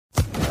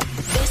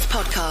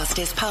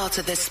podcast is part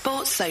of the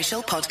Sports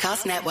Social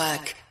Podcast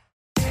Network.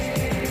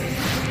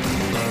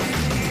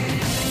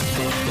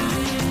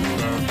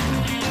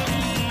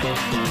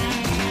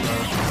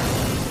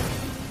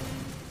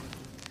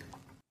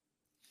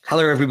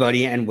 Hello,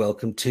 everybody, and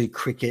welcome to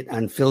Cricket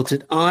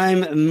Unfiltered.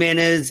 I'm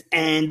Menners,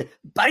 and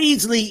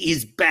Baisley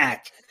is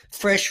back,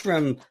 fresh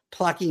from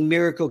plucking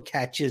miracle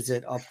catches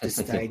at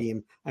Optus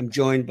Stadium. I'm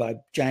joined by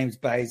James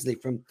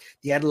Baisley from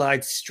the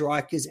Adelaide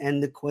Strikers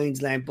and the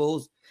Queensland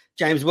Bulls.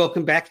 James,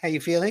 welcome back. How are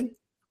you feeling?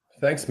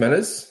 Thanks,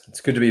 Menners.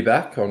 It's good to be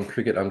back on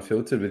Cricket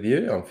Unfiltered with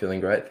you. I'm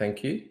feeling great,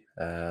 thank you.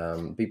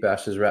 Big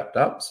Bash is wrapped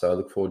up, so I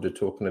look forward to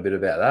talking a bit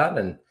about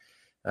that,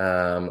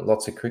 and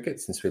lots of cricket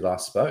since we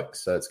last spoke,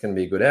 so it's going to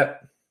be a good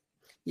app.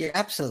 Yeah,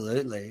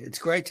 absolutely. It's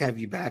great to have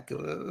you back.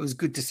 It was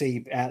good to see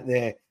you out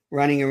there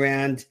running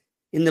around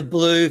in the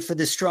blue for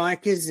the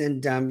Strikers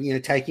and,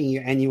 taking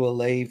your annual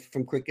leave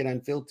from Cricket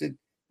Unfiltered.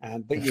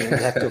 But, you'll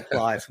have to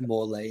apply for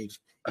more leave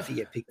if you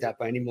get picked up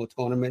by any more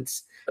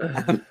tournaments.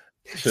 Sure.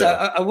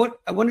 So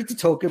I wanted to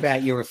talk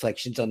about your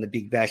reflections on the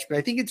Big Bash, but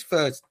I think it's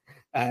first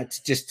I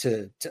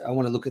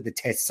want to look at the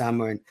Test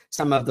summer and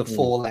some of the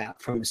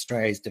fallout from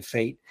Australia's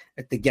defeat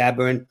at the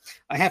Gabba. And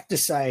I have to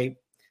say,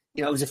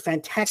 it was a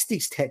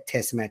fantastic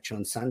Test match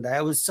on Sunday.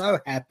 I was so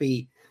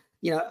happy.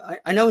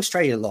 I know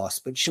Australia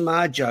lost, but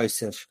Shamar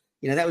Joseph,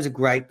 that was a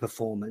great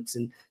performance.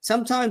 And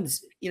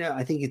sometimes,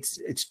 I think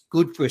it's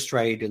good for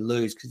Australia to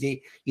lose because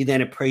you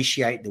then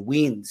appreciate the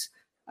wins.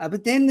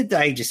 But then the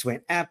day just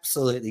went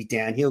absolutely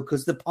downhill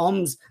because the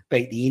Poms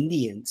beat the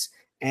Indians.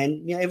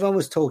 And, everyone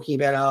was talking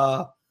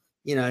about,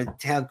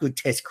 how good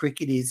Test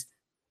cricket is.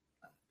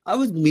 I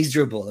was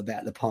miserable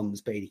about the Poms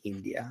beating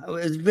India. It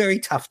was very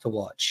tough to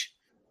watch.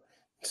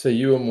 So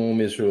you were more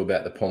miserable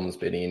about the Poms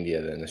beating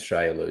India than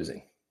Australia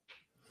losing?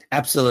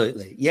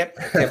 Absolutely. Yep,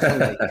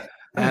 definitely.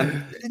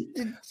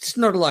 It's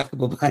not a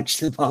likable bunch,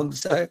 the Poms.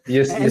 So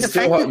you're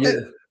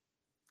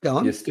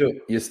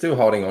still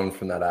holding on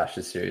from that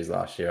Ashes series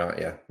last year, aren't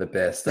you? The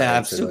best. Yeah,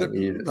 I've still got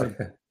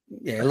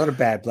a lot of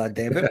bad blood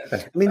there. But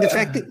I mean, the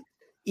fact that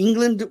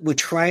England were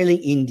trailing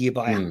India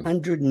by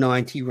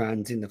 190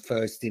 runs in the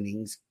first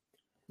innings,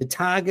 the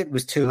target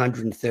was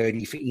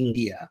 230 for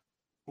India,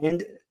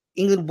 and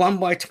England won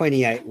by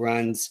 28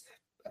 runs.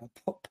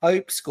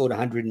 Pope scored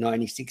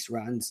 196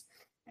 runs,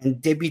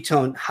 and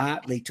debutant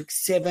Hartley took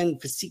 7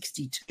 for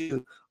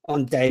 62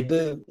 on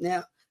debut.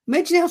 Now,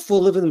 imagine how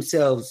full of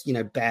themselves,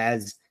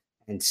 Baz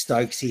and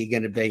Stokesy are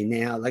going to be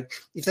now. Like,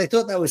 if they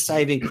thought they were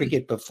saving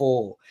cricket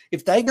before,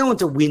 if they go on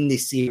to win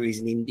this series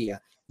in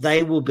India,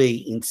 they will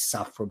be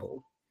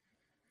insufferable.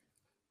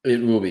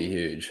 It will be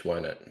huge,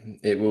 won't it?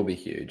 It will be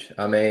huge.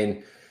 I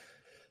mean,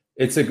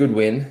 it's a good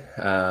win,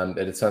 but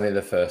it's only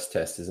the first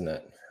Test, isn't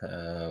it?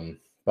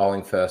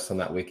 Bowling first on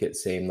that wicket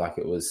seemed like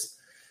it was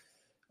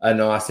a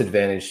nice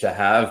advantage to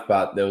have,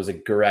 but there was a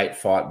great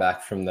fight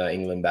back from the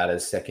England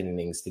batters' second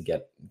innings to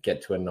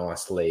get to a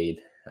nice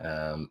lead.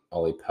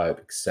 Ollie Pope,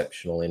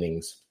 exceptional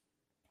innings.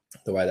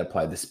 The way they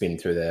played the spin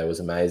through there was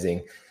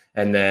amazing.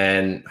 And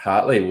then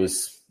Hartley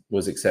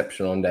was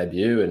exceptional on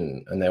debut,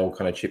 and they all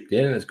kind of chipped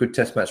in. It's a good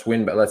Test match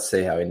win, but let's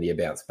see how India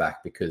bounce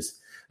back because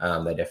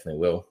they definitely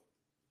will.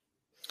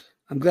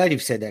 I'm glad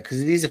you've said that because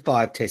it is a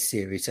 5-Test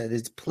series, so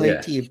there's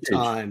plenty of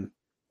time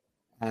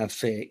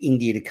for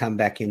India to come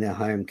back in their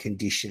home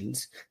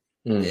conditions.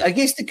 I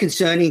guess the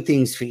concerning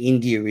things for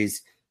India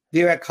is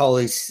Virat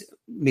Kohli's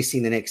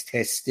missing the next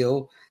Test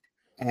still,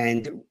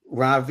 and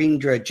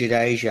Ravindra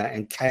Jadeja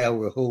and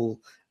KL Rahul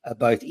are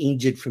both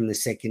injured from the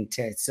second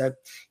Test. So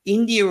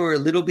India are a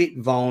little bit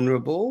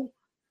vulnerable,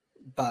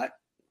 but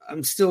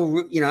I'm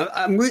still,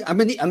 I'm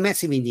a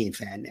massive Indian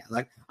fan now.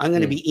 Like, I'm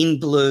going to be in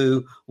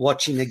blue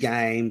watching the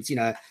games.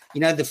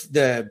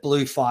 The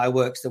blue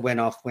fireworks that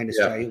went off when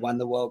Australia won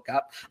the World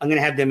Cup. I'm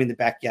going to have them in the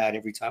backyard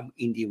every time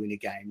India win a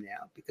game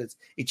now because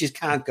it just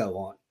can't go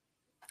on.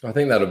 I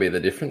think that'll be the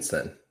difference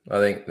then. I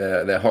think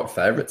they're hot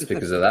favourites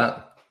because of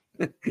that.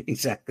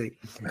 Exactly.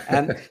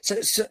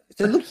 So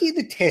looking at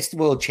the Test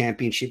World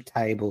Championship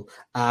table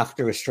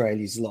after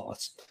Australia's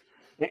loss.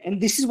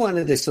 And this is one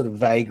of the sort of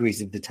vagaries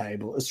of the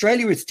table.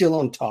 Australia is still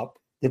on top.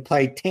 They've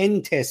played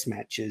 10 Test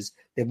matches.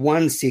 They've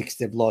won 6.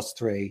 They've lost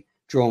 3,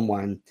 drawn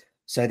 1.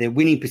 So their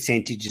winning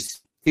percentage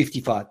is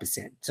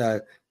 55%.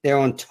 So they're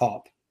on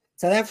top.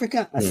 South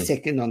Africa are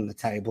second on the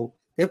table.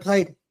 They've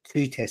played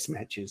 2 Test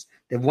matches.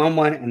 They've won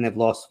 1 and they've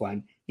lost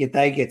 1. Yet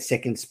they get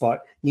second spot.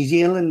 New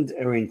Zealand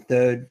are in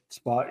third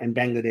spot and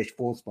Bangladesh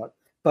fourth spot,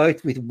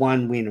 both with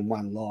 1 win and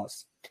 1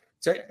 loss.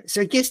 So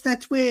I guess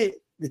that's where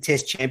the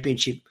Test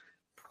Championship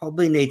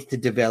probably needs to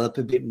develop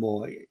a bit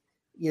more.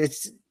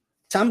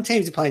 Some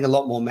teams are playing a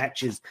lot more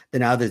matches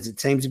than others. It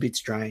seems a bit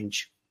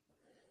strange.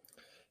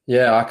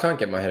 Yeah, I can't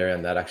get my head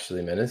around that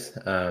actually, Menace,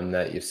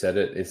 that you've said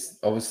it. It's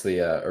obviously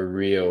a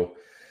real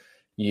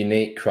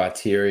unique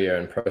criteria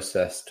and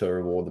process to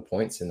reward the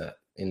points in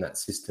that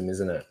system,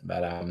 isn't it?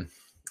 But,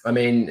 I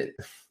mean,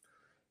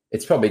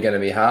 it's probably going to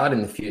be hard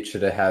in the future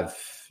to have,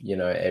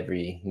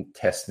 every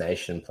test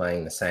nation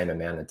playing the same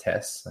amount of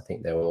tests. I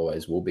think there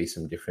always will be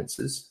some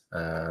differences,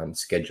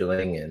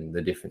 scheduling and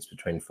the difference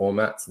between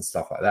formats and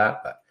stuff like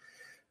that.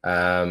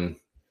 But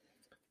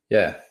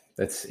yeah,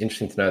 it's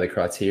interesting to know the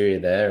criteria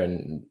there,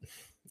 and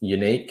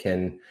unique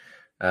and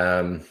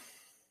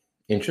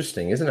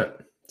interesting, isn't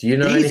it? Do you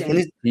know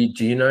anything?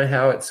 Do you know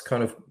how it's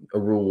kind of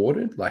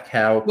rewarded? Like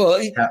how? Well,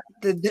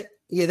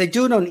 they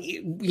do it on.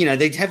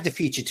 They have the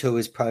Future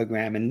Tours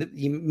program, and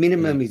the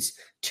minimum is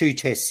 2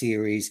 test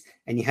series,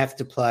 and you have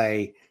to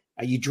play.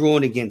 You're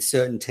drawn against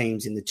certain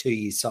teams in the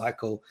 2-year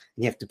cycle,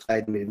 and you have to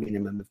play them at a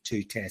minimum of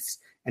 2 tests,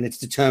 and it's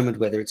determined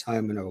whether it's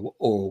home or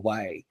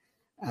away.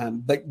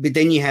 But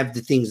then you have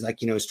the things like,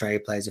 Australia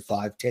plays a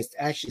 5-test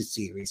Ashes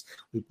series.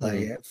 We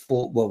play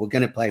we're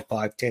going to play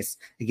 5 tests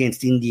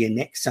against India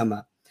next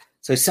summer.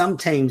 So some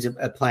teams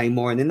are playing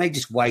more, and then they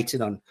just weight it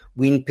on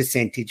win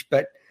percentage.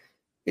 But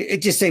it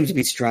just seems a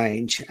bit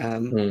strange.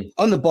 On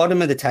the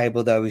bottom of the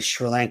table, though, is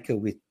Sri Lanka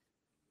with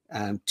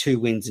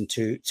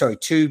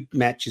 2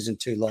 matches and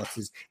 2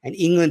 losses. And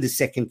England is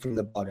second from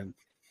the bottom.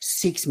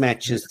 6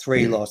 matches,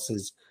 3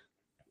 losses.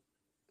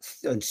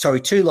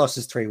 2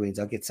 losses, 3 wins.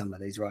 I'll get some of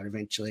these right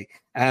eventually.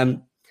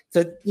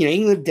 So,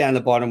 England down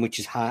the bottom, which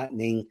is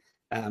heartening.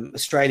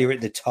 Australia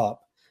at the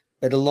top,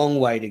 but a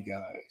long way to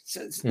go.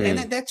 So, and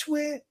that's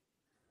where.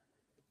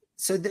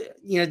 So the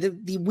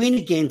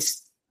win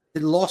the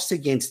loss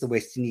against the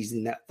West Indies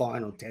in that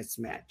final Test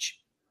match,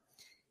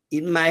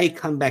 it may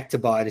come back to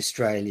bite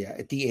Australia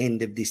at the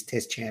end of this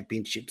Test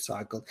championship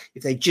cycle.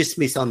 If they just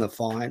miss out on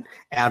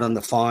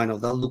the final,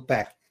 they'll look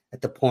back at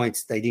the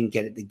points they didn't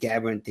get at the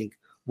Gabba and think,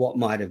 what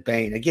might have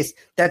been. I guess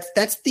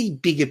that's the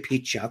bigger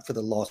picture for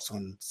the loss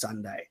on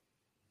Sunday.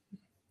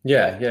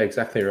 Yeah,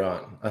 exactly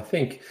right. I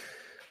think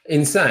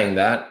in saying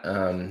that,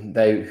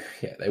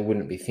 they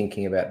wouldn't be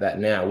thinking about that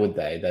now, would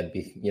they? They'd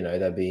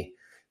be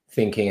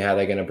thinking how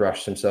they're going to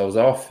brush themselves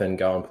off and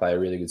go and play a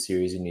really good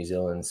series in New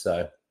Zealand.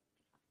 So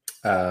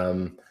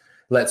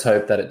let's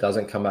hope that it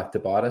doesn't come back to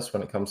bite us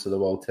when it comes to the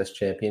World Test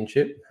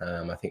Championship.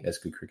 I think there's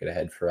good cricket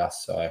ahead for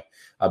us, so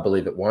I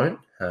believe it won't.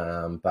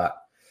 But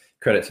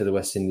credit to the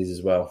West Indies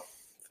as well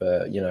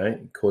for,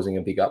 causing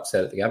a big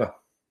upset at the Gabba.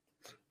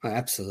 Oh,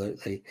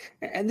 absolutely.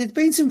 And there's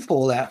been some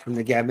fallout from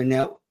the Gabba.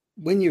 Now,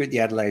 when you're at the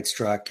Adelaide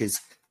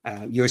Strikers,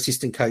 your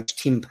assistant coach,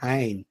 Tim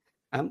Paine,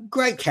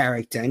 great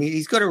character, and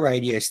he's got a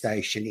radio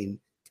station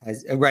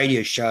a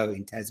radio show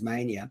in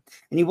Tasmania,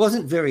 and he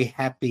wasn't very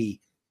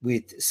happy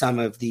with some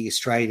of the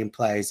Australian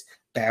players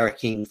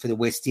barracking for the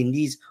West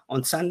Indies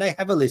on Sunday.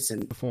 Have a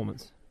listen.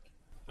 Performance.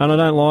 And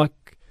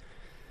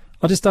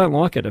I just don't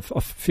like it. It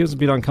feels a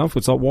bit uncomfortable.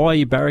 It's like, why are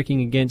you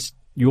barracking against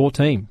your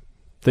team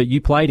that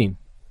you played in?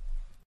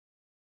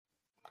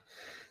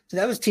 So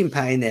that was Tim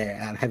Paine there,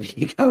 having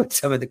a go at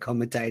some of the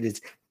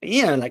commentators.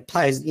 Like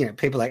players,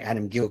 people like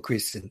Adam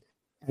Gilchrist. And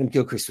Adam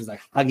Gilchrist was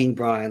like hugging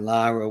Brian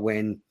Lara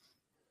when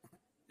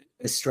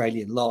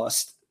Australia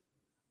lost.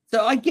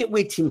 So I get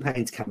where Tim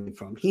Paine's coming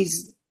from.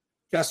 He's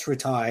just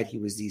retired. He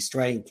was the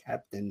Australian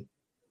captain.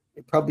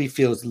 It probably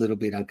feels a little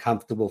bit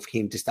uncomfortable for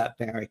him to start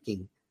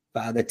barracking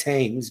for other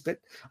teams. But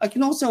I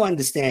can also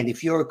understand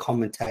if you're a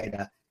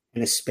commentator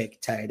and a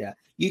spectator,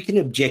 you can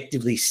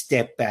objectively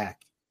step back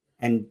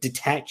and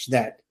detach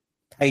that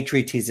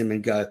patriotism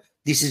and go,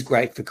 this is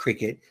great for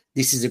cricket.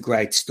 This is a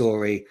great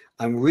story.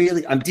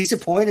 I'm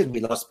disappointed we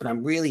lost, but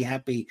I'm really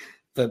happy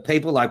for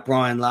people like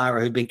Brian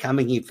Lara who've been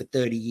coming here for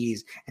 30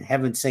 years and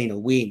haven't seen a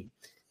win.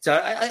 So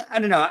I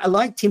don't know. I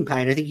like Tim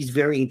Paine. I think he's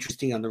very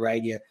interesting on the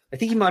radio. I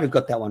think he might have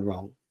got that one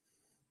wrong.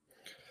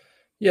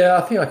 Yeah,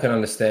 I think I can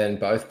understand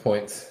both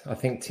points. I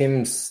think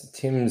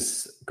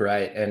Tim's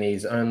great, and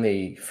he's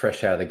only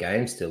fresh out of the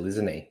game still,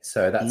 isn't he?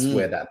 So that's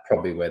where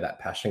that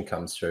passion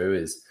comes through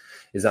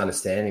is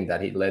understanding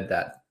that he led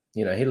that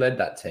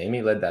team,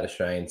 he led that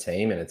Australian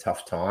team in a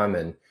tough time,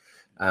 and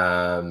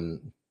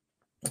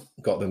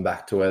got them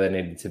back to where they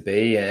needed to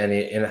be. And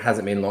it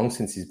hasn't been long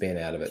since he's been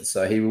out of it,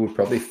 so he would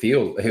probably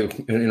feel,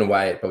 in a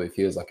way, it probably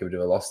feels like a bit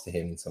of a loss to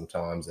him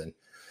sometimes, and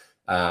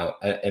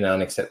an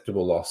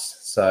unacceptable loss.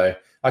 So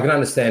I can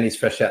understand he's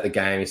fresh out the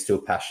game. He's still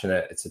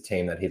passionate. It's a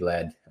team that he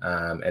led.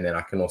 And then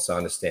I can also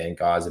understand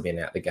guys have been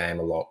out the game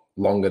a lot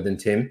longer than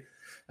Tim.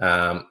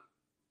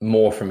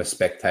 More from a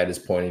spectator's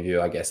point of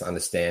view, I guess,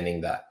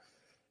 understanding that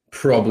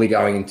probably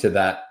going into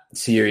that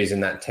series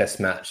and that test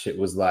match, it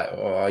was like,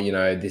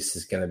 this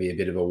is going to be a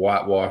bit of a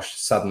whitewash.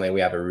 Suddenly we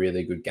have a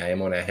really good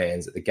game on our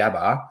hands at the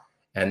Gabba.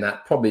 And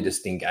that probably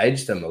just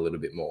engaged them a little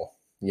bit more.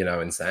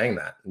 In saying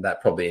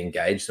that probably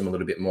engaged them a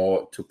little bit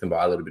more, took them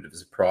by a little bit of a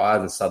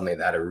surprise, and suddenly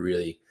they had a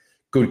really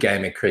good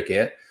game of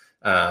cricket.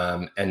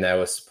 And they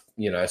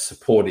were,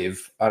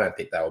 supportive. I don't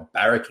think they were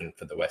barracking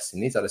for the West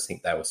Indies. I just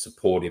think they were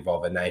supportive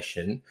of a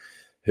nation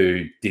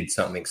who did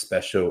something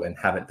special and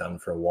haven't done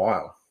for a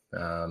while.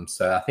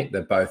 So I think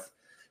they're both a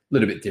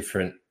little bit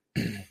different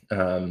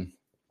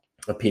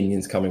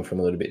opinions coming from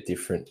a little bit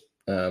different,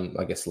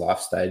 life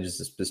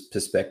stages,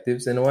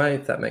 perspectives in a way,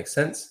 if that makes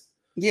sense.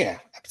 Yeah,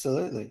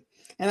 absolutely.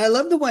 And I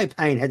love the way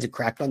Paine has a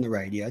crack on the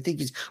radio. I think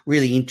he's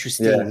really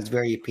interesting. Yeah. He's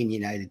very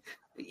opinionated.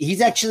 He's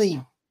actually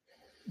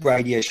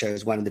radio show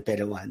is one of the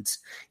better ones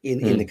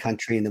in the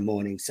country in the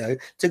morning. So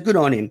good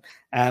on him.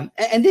 And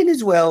then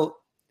as well,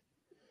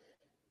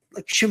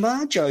 like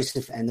Shamar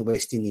Joseph and the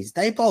West Indies,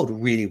 they bowled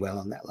really well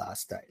on that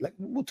last day. Like,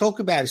 we'll talk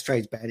about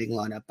Australia's batting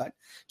lineup, but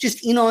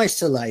just in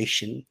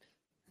isolation,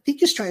 I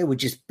think Australia were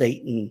just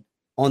beaten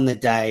on the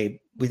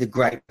day with a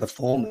great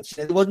performance.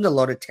 There wasn't a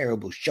lot of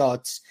terrible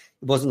shots.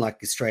 It wasn't like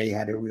Australia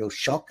had a real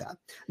shocker. I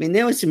mean,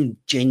 there was some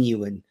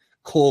genuine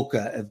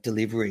corker of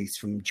deliveries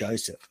from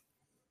Joseph.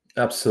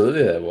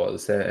 Absolutely, there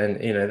was. And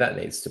that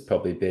needs to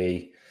probably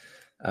be,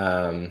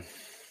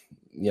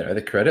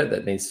 the credit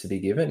that needs to be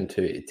given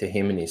to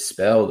him and his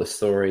spell. The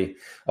story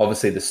around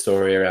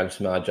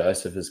Shamar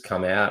Joseph has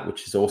come out,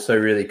 which is also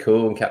really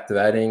cool and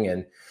captivating.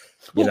 And,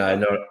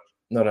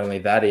 not only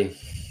that, he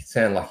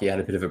sounded like he had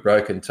a bit of a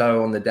broken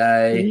toe on the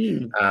day.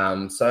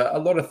 So a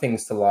lot of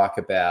things to like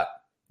about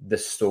the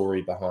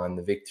story behind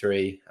the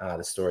victory,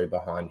 the story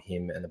behind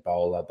him and the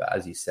bowler. But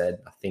as you said,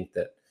 I think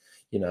that,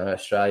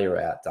 Australia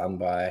were outdone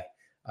by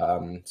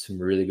some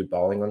really good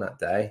bowling on that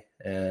day,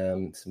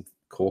 some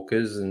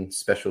corkers and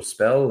special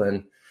spell,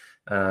 and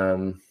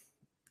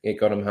it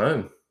got him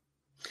home.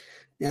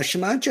 Now,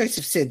 Shamar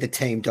Joseph said the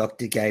team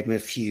doctor gave him a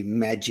few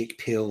magic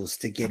pills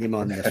to get him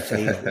on the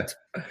field.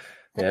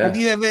 Yeah. Have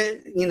you ever,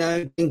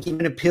 been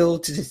given a pill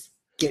to just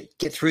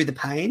get through the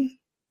pain?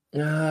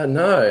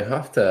 No, I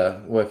have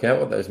to work out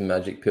what those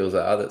magic pills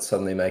are that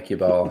suddenly make you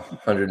bowl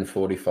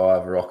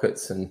 145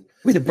 rockets and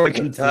with a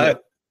broken toe.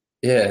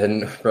 Yeah,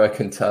 and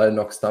broken toe,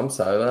 knock stumps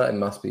over. That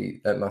must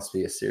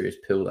be a serious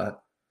pill. That.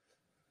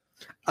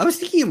 I was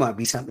thinking it might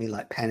be something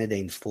like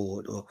Panadine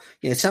Ford, or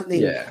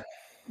something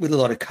with a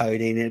lot of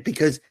codeine in it,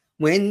 because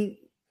when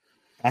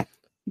Joseph,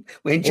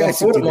 I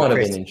thought it might have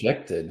been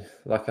injected.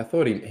 Like, I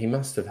thought he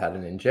must have had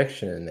an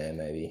injection in there.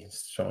 Maybe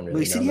he's trying to.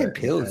 He said he had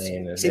pills.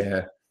 He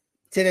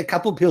said a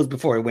couple of pills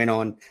before he went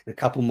on, and a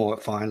couple more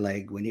at fine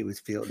leg when he was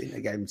fielding.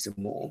 They gave him some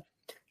more.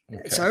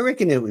 Okay. So I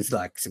reckon it was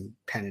like some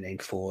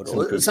Panadine Ford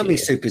or something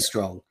super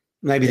strong.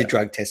 Maybe the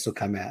drug test will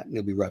come out and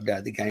he'll be rubbed out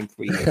of the game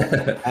for you.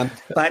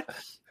 But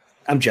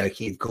I'm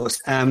joking, of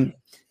course.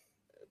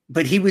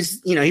 But he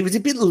was, he was a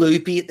bit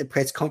loopy at the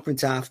press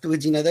conference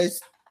afterwards. Those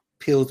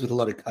pills with a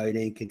lot of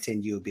codeine can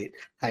send you a bit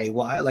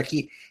haywire. Like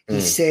he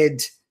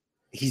said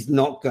he's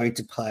not going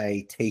to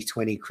play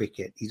T20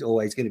 cricket. He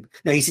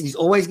said he's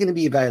always going to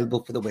be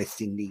available for the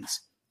West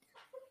Indies.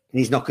 And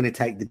he's not going to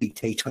take the big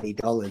T20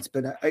 dollars.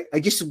 But I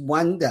just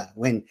wonder,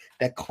 when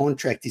that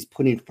contract is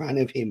put in front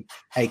of him,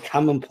 hey,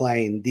 come and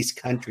play in this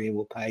country and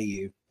we'll pay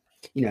you,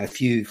 a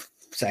few,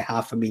 say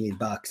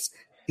 $500,000.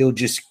 He'll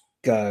just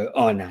go,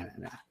 oh, no.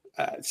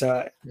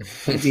 So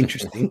it's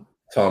interesting.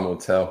 Time will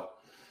tell.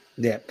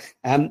 Yeah.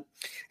 And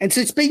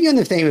so, speaking on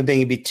the theme of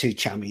being a bit too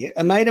chummy,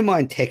 a mate of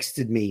mine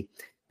texted me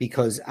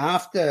because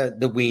after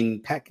the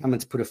win, Pat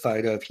Cummins put a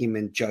photo of him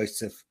and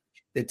Joseph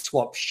that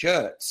swapped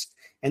shirts.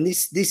 And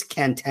this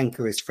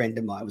cantankerous friend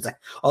of mine was like,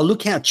 oh,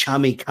 look how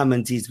chummy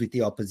Cummins is with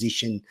the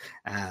opposition.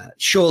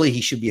 Surely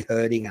he should be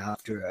hurting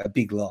after a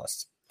big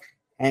loss.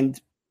 And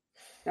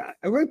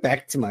I wrote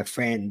back to my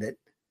friend that,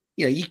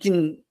 you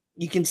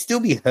can still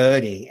be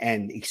hurting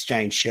and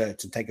exchange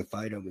shirts and take a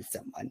photo with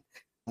someone.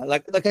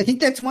 Like I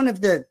think that's one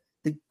of the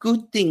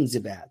good things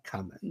about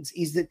Cummins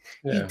is that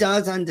he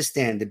does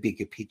understand the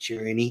bigger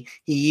picture, and he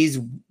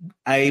is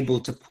able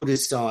to put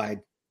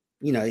aside,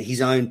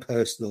 his own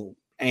personal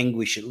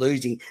anguish at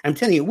losing. I'm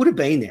telling you, it would have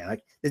been there.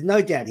 Like, there's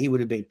no doubt he would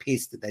have been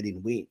pissed that they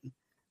didn't win.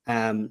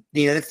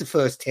 That's the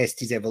first test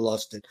he's ever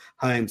lost at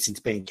home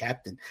since being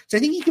captain. So I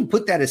think you can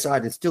put that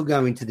aside and still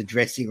go into the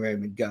dressing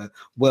room and go,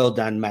 well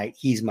done, mate.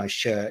 Here's my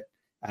shirt.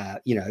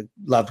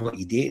 Loved what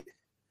you did.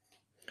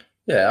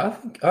 Yeah,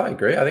 I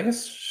agree. I think it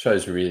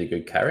shows really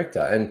good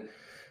character. And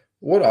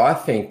what I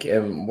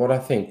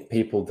think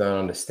people don't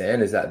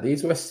understand is that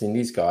these West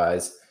Indies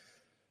guys,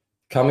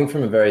 coming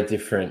from a very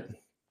different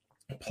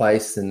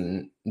place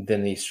than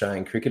the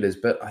Australian cricketers,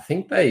 but I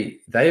think they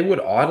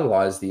would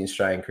idolise the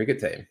Australian cricket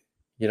team.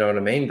 You know what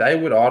I mean? They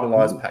would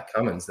idolise Pat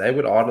Cummins. They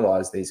would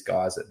idolise these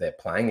guys that they're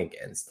playing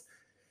against.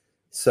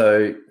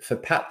 So for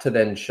Pat to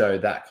then show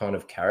that kind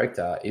of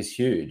character is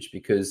huge,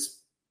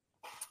 because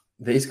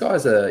these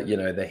guys are,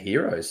 the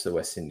heroes to the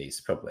West Indies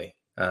probably.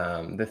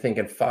 They're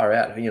thinking far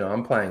out,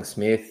 I'm playing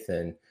Smith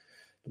and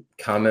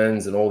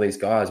Cummins and all these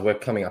guys. We're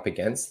coming up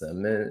against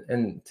them.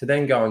 And to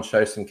then go and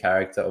show some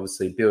character,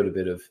 obviously build a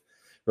bit of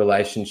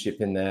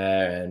relationship in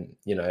there and,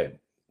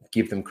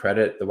 give them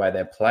credit the way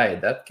they're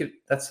played.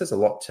 That says a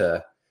lot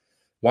to,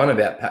 one,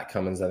 about Pat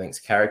Cummins, I think, his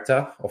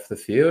character off the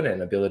field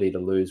and ability to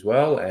lose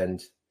well,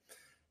 and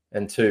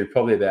two,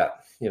 probably about,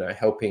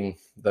 helping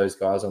those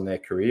guys on their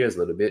careers a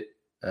little bit,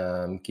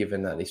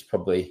 given that he's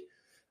probably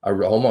a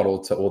role model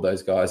to all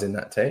those guys in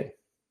that team.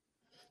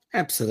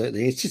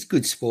 Absolutely. It's just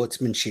good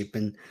sportsmanship.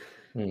 And,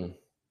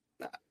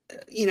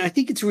 I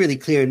think it's really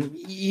clear, and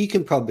you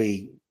can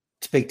probably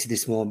speak to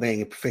this more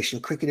being a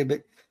professional cricketer,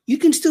 but you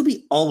can still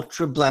be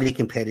ultra bloody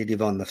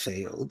competitive on the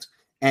field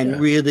and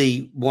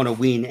really want to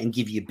win and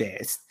give your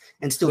best,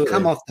 and still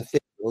come off the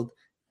field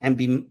and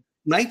be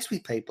mates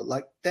with people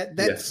like that.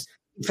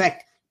 In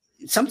fact,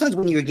 sometimes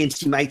when you're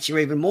against your mates, you're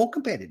even more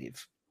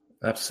competitive.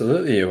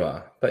 Absolutely, you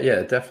are. But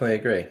yeah, definitely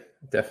agree.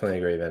 Definitely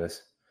agree,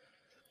 Venice.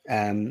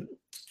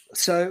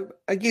 So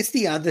I guess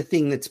the other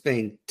thing that's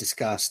been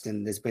discussed,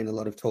 and there's been a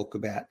lot of talk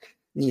about,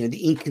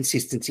 the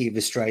inconsistency of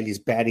Australia's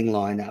batting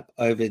lineup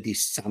over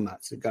this summer.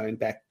 So going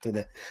back to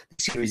the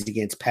series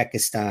against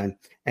Pakistan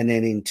and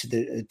then into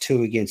the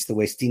two against the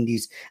West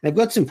Indies. And I've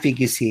got some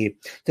figures here.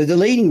 So the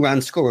leading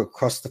run scorer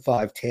across the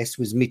 5 tests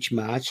was Mitch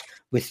Marsh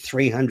with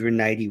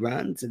 380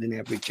 runs at an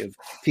average of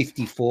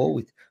 54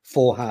 with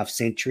 4 half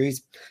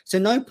centuries. So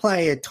no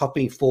player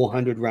topping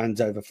 400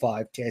 runs over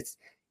 5 tests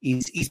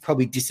is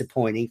probably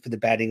disappointing for the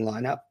batting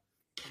lineup.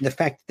 And the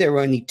fact that there were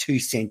only 2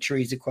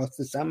 centuries across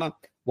the summer,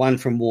 one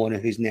from Warner,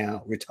 who's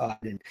now retired,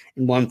 and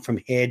one from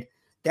Head,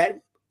 that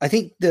I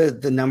think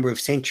the number of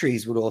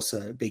centuries would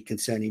also be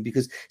concerning,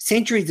 because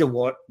centuries are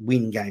what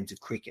win games of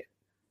cricket.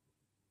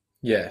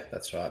 Yeah,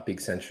 that's right. Big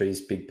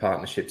centuries, big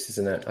partnerships,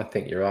 isn't it? I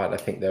think you're right. I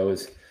think there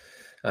was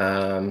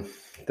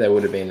there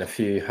would have been a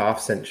few half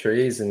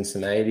centuries and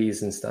some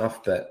 80s and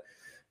stuff, but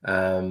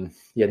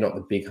not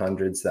the big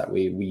hundreds that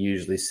we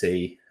usually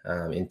see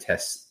in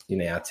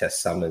our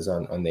test summers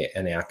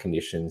in our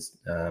conditions,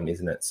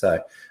 isn't it? So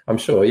I'm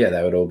sure,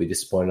 they would all be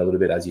disappointed a little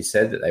bit, as you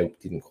said, that they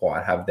didn't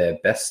quite have their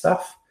best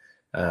stuff.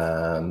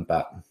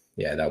 But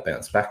they'll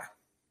bounce back.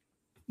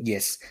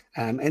 Yes.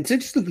 And so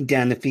just looking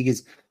down the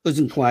figures,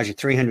 Uzun Khawaja,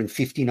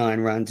 359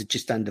 runs at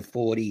just under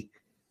 40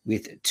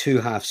 with 2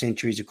 half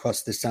centuries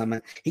across the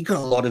summer. He got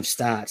a lot of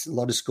starts, a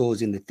lot of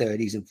scores in the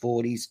 30s and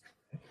 40s.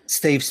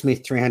 Steve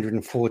Smith,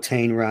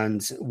 314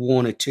 runs.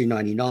 Warner,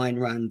 299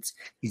 runs.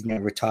 He's now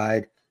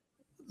retired.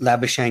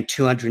 Labuschagne,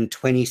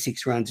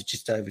 226 runs at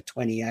just over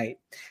 28.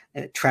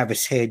 And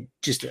Travis Head,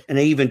 just an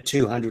even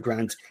 200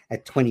 runs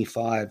at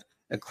 25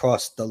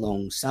 across the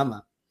long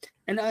summer.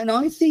 And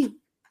I think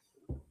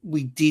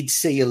we did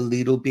see a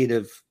little bit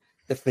of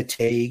the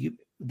fatigue,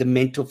 the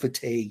mental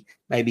fatigue,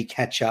 maybe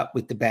catch up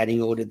with the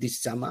batting order this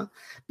summer,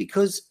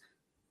 because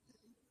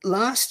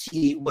last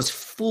year was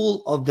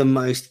full of the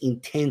most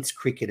intense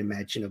cricket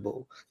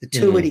imaginable. The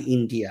tour to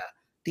India,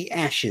 the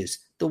Ashes,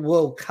 the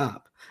World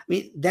Cup. I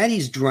mean, that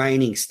is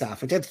draining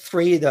stuff. And to have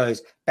 3 of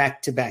those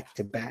back to back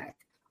to back,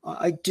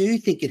 I do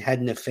think it had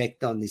an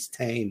effect on this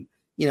team.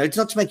 It's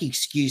not to make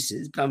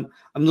excuses, but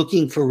I'm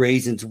looking for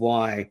reasons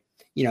why,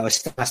 a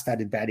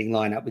star-studded batting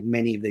lineup with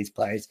many of these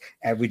players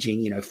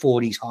averaging,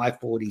 40s, high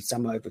 40s,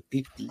 some over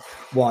 50,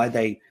 why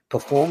they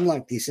perform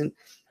like this. And,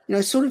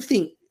 I sort of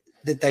think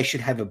that they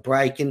should have a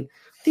break. And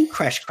I think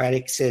Crash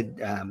Craddock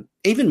said,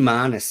 even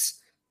Marnus,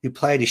 who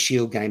played a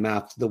Shield game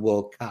after the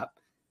World Cup,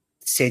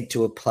 said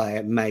to a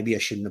player, maybe I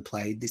shouldn't have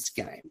played this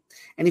game.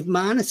 And if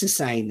Marnus is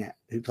saying that,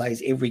 who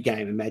plays every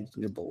game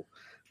imaginable,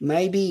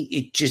 maybe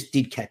it just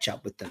did catch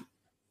up with them.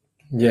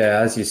 Yeah,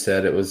 as you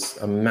said, it was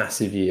a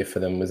massive year for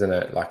them, wasn't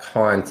it? Like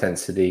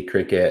high-intensity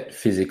cricket,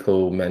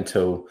 physical,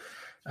 mental,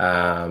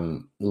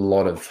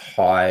 lot of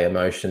high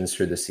emotions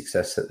through the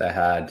success that they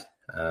had.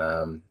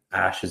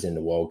 Ashes in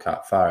the World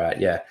Cup, far out,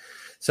 yeah.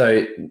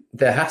 So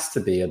there has to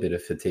be a bit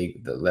of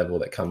fatigue, the level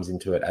that comes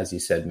into it, as you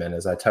said,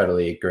 Menas. I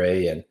totally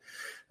agree. And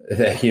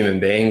they're human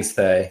beings.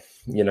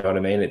 You know what I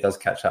mean? It does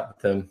catch up with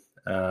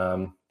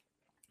them.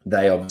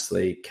 They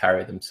obviously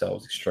carry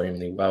themselves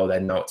extremely well.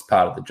 They know it's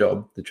part of the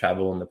job, the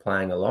travel and the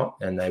playing a lot,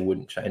 and they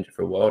wouldn't change it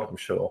for a world, I'm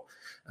sure.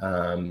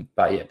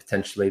 But yeah,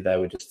 potentially they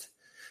were just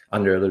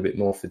under a little bit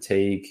more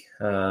fatigue.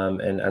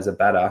 And as a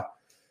batter,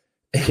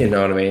 you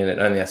know what I mean? It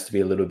only has to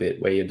be a little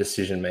bit where your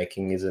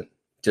decision-making isn't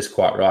just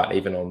quite right,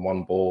 even on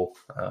one ball.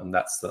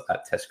 That's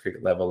at Test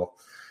cricket level.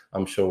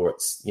 I'm sure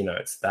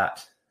it's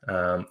that.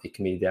 It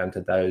can be down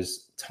to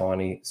those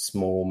tiny,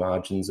 small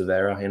margins of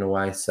error in a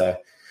way. So,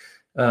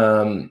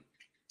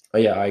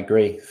 I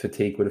agree.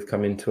 Fatigue would have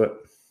come into it.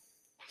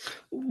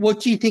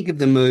 What do you think of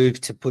the move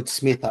to put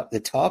Smith up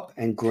the top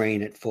and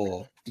Green at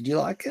 4? Did you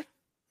like it?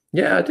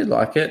 Yeah, I did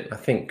like it. I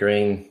think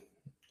Green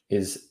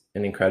is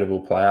an incredible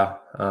player.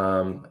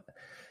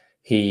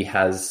 He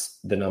has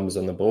the numbers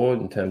on the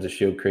board in terms of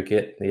Shield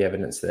cricket, the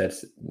evidence that,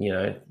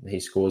 he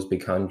scores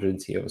big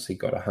hundreds. He obviously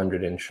got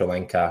 100 in Sri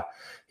Lanka.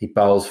 He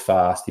bowls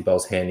fast. He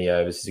bowls handy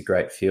overs. He's a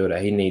great fielder.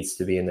 He needs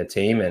to be in the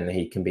team, and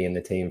he can be in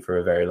the team for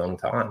a very long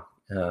time,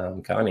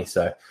 can't he?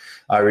 So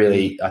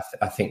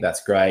I think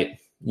that's great.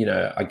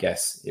 I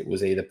guess it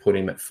was either put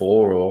him at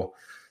 4 or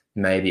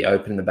maybe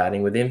open the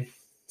batting with him.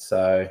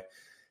 So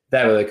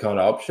they were the kind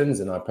of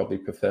options, and I probably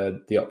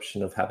preferred the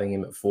option of having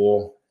him at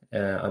 4,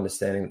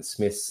 understanding that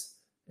Smith's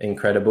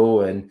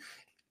incredible and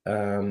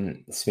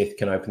Smith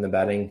can open the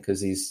batting because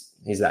he's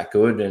that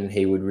good, and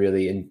he would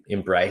really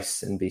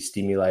embrace and be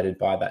stimulated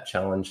by that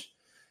challenge.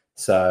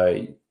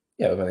 So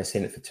we've only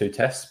seen it for 2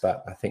 tests,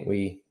 but I think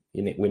we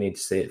need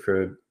to see it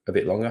for a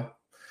bit longer,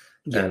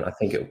 and I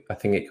think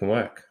it can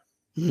work.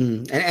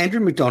 And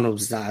Andrew McDonald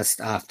was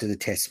asked after the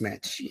test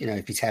match,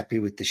 if he's happy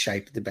with the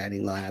shape of the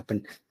batting lineup,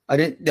 and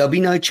there'll be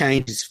no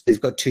changes.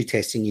 They've got 2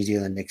 tests in New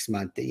Zealand next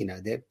month.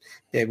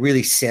 They're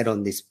really set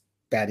on this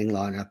batting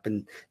lineup,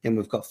 and then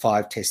we've got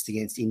 5 tests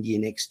against India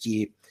next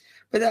year.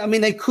 But I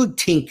mean, they could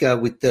tinker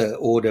with the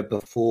order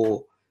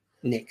before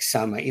next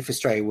summer if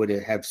Australia were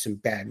to have some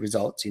bad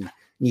results in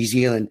New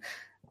Zealand.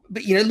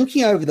 But,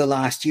 looking over the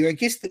last year, I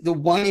guess the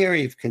one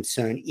area of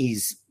concern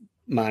is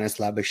Marnus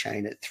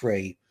Labuschagne at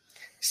 3.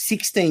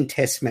 16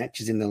 test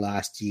matches in the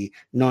last year,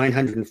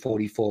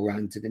 944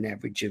 runs at an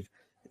average of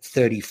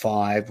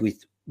 35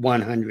 with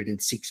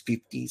 106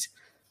 50s.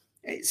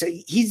 So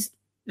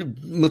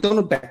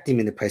McDonald backed him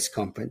in the press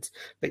conference,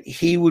 but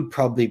he would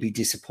probably be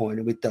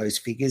disappointed with those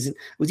figures. And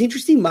it was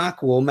interesting,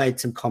 Mark Wall made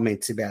some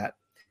comments about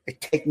a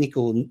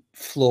technical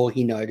flaw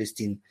he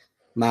noticed in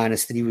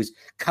Marnus, that he was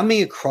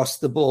coming across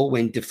the ball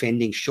when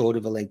defending short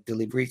of a leg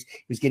deliveries.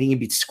 He was getting a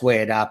bit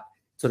squared up,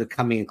 sort of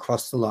coming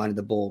across the line of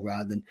the ball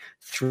rather than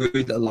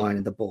through the line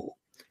of the ball.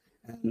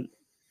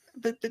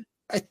 But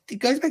it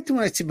goes back to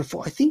what I said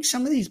before. I think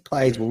some of these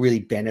players will really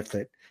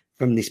benefit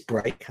from this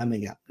break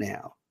coming up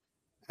now.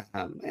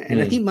 I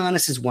think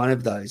Marnus is one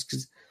of those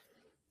because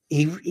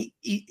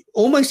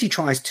he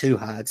tries too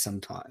hard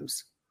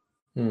sometimes.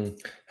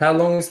 How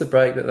long is the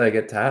break that they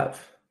get to have?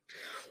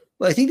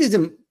 Well, I think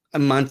there's a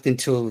month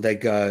until they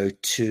go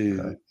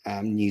to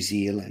New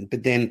Zealand.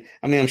 But then,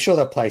 I'm sure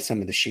they'll play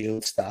some of the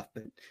Shield stuff,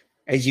 but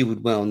as you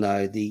would well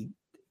know, the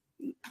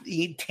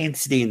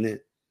intensity and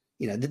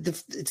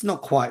it's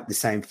not quite the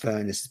same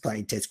furnace as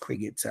playing Test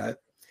cricket. So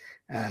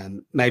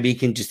maybe he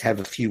can just have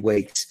a few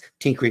weeks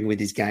tinkering with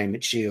his game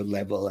at Shield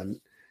level, and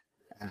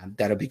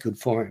that'll be good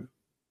for him.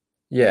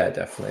 Yeah,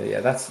 definitely.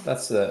 Yeah,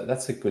 that's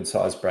a good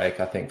size break,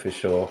 I think, for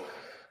sure.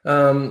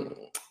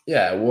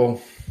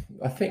 Well,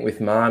 I think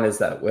with Marn is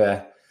that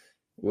we're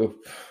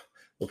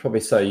probably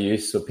so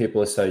used, or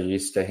people are so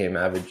used to him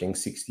averaging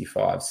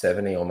 65,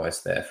 70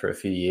 almost there for a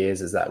few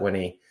years, is that when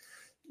he,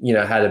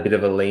 had a bit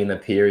of a leaner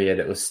period,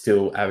 it was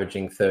still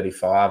averaging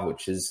 35,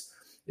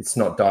 it's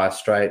not dire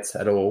straits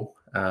at all.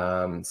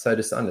 So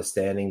just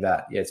understanding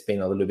that, it's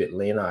been a little bit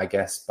leaner, I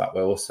guess, but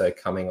we're also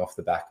coming off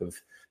the back of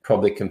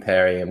probably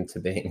comparing him to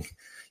being,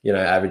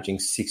 averaging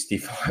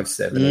 65,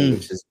 70,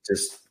 which is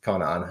just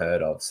kind of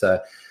unheard of. So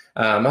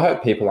I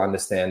hope people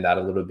understand that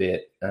a little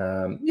bit.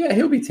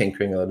 He'll be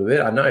tinkering a little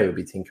bit. I know he'll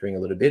be tinkering a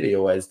little bit. He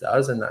always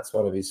does, and that's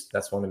one of his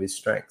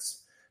strengths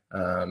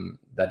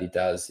that he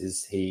does,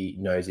 is he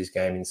knows his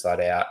game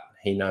inside out.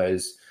 He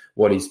knows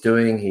what he's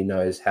doing. He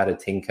knows how to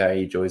tinker.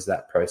 He enjoys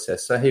that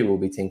process. So he will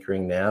be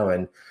tinkering now,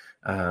 and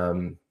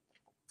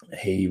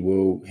he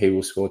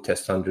will score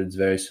Test hundreds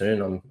very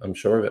soon. I'm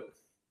sure of it.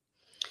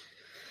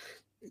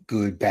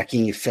 Good,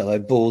 backing your fellow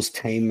Bulls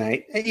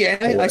teammate.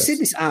 Yeah, I said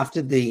this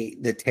after the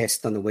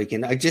test on the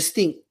weekend. I just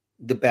think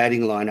the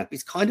batting lineup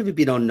is kind of a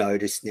bit on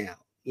notice now.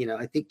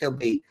 I think they'll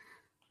be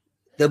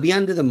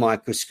under the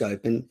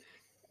microscope, and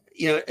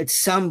at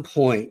some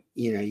point,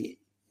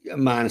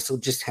 Marnus will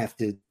just have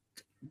to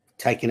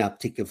take an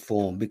uptick of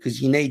form,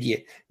 because you need your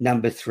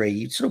number 3.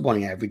 You sort of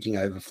want averaging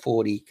over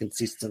 40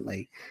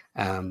 consistently.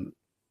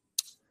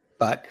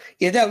 But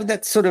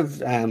that's sort of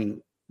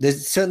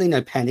there's certainly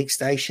no panic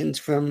stations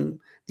from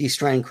the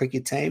Australian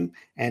cricket team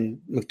and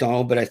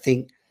McDonald, but I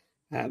think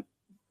they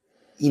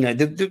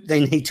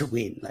need to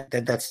win. Like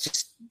that's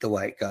just the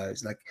way it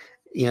goes. Like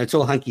it's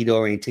all hunky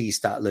dory until you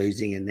start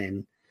losing, and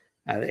then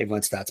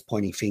everyone starts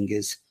pointing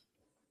fingers.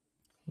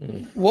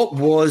 What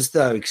was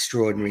though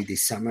extraordinary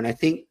this summer, and I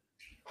think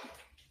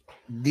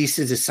this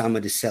is a summer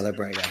to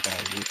celebrate our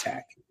bowling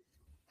attack.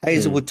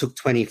 Hazelwood took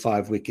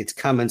 25 wickets,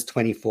 Cummins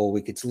 24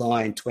 wickets,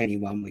 Lyon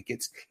 21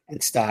 wickets,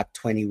 and Stark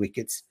 20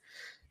 wickets.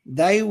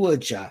 They were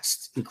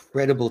just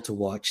incredible to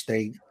watch.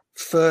 They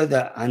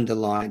further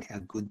underlined how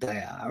good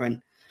they are.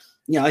 And,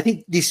 I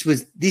think this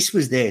was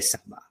their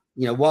summer.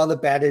 While the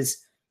batters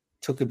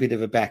took a bit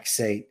of a back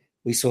seat,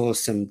 we saw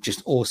some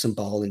just awesome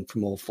bowling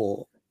from all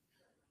 4.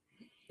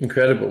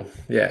 Incredible.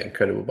 Yeah,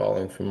 incredible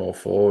bowling from all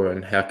 4,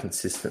 and how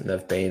consistent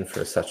they've been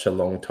for such a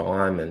long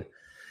time.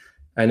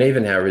 And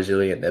even how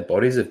resilient their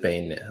bodies have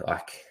been,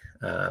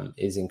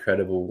 is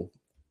incredible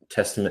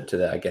testament to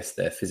their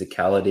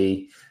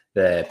physicality,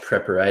 their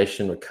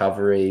preparation,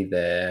 recovery,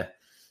 their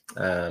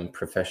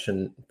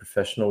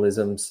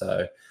professionalism.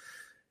 So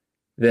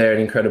they're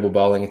an incredible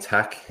bowling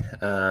attack.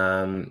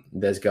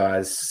 There's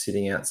guys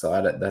sitting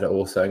outside it that are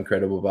also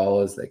incredible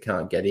bowlers that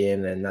can't get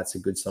in, and that's a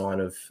good sign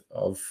of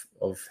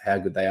how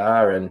good they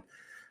are. And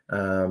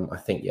I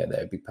think,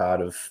 they're a big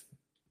part of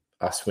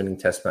us winning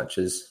Test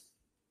matches.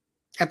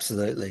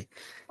 Absolutely.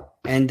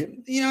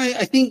 And,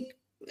 I think,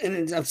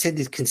 and I've said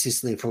this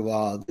consistently for a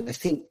while, I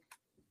think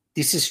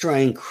this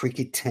Australian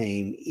cricket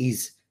team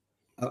is,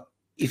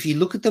 if you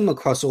look at them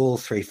across all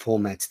 3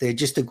 formats, they're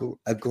just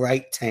a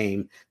great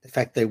team. The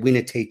fact they win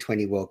a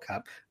T20 World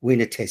Cup,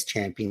 win a Test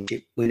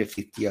Championship, win a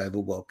 50-over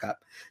World Cup.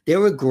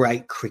 They're a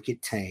great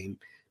cricket team,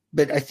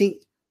 but I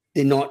think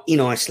they're not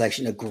in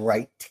isolation a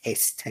great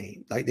Test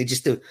team. Like they're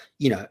just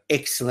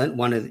excellent,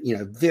 one of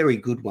very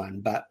good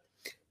one. But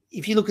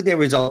if you look at their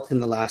results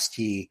in the last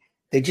year,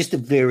 they're just a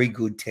very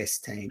good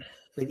Test team.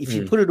 But if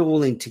you put it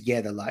all in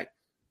together, like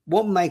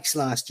what makes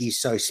last year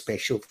so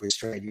special for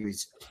Australia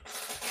is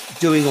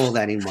doing all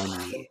that in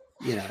 1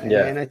 year,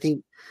 and I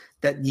think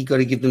that you got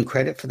to give them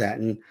credit for that.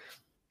 And,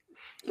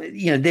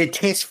 their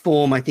Test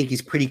form, I think,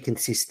 is pretty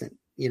consistent.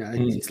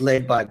 It's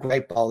led by a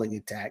great bowling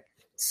attack,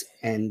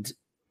 and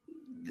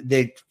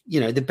the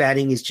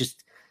batting is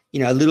just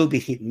a little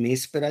bit hit and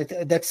miss.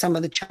 But that's some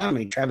of the charm. I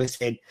mean, Travis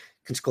Head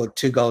can score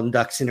 2 golden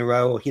ducks in a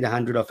row or hit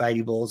 100 off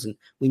 80 balls and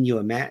win you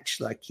a match.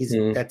 Like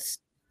that's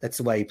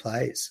the way he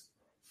plays.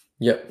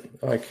 Yep,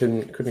 I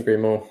couldn't agree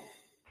more.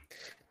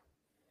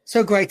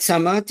 So great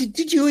summer.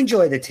 Did you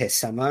enjoy the Test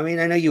summer? I mean,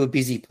 I know you were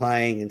busy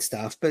playing and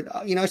stuff, but,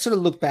 I sort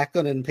of look back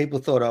on it and people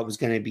thought I was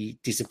going to be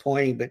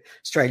disappointing, but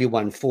Australia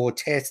won 4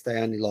 Tests.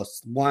 They only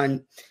lost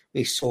 1.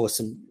 We saw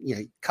some,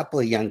 couple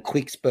of young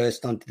quicks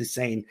burst onto the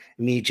scene.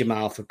 Amir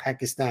Jamal for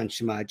Pakistan,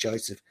 Shamar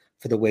Joseph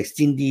for the West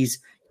Indies.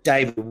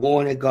 David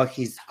Warner got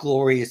his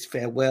glorious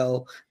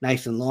farewell.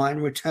 Nathan Lyon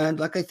returned.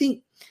 Like, I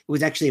think it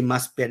was actually a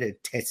much better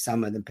Test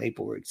summer than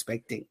people were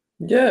expecting.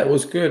 Yeah, it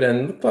was good, and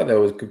it looked like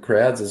there was good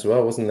crowds as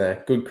well, wasn't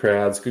there? Good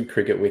crowds, good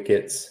cricket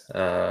wickets,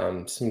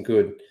 some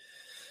good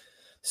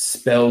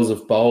spells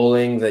of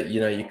bowling that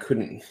you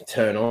couldn't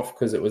turn off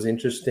because it was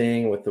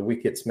interesting, with the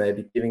wickets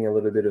maybe giving a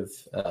little bit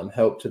of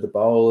help to the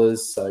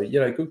bowlers. So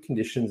good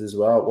conditions as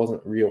well. It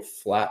wasn't real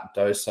flat,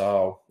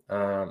 docile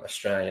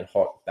Australian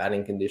hot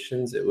batting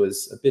conditions. It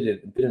was a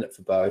bit in it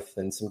for both,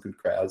 and some good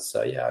crowds.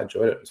 So yeah, I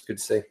enjoyed it. It was good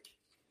to see.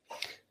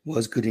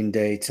 Was good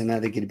indeed. So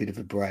now they get a bit of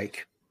a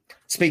break.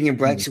 Speaking of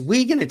breaks,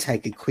 we're going to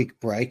take a quick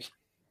break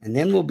and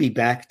then we'll be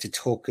back to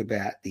talk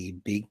about the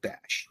Big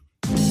Bash.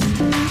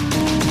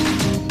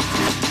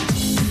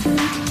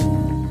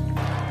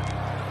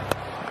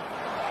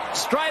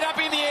 Straight up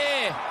in the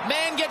air.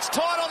 Man gets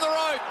tight on the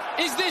rope.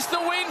 Is this the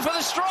win for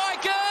the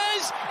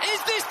Strikers? Is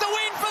this the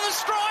win for the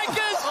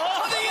Strikers?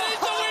 I think it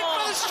is the win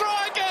for the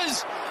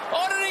Strikers.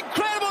 On an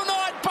incredible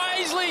night,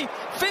 Paisley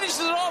finishes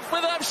it off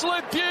with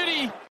absolute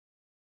beauty.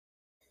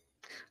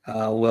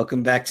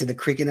 Welcome back to the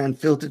Cricket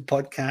Unfiltered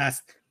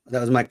podcast.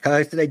 That was my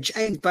co-host today,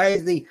 James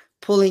Paisley,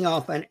 pulling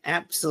off an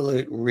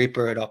absolute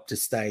ripper at Optus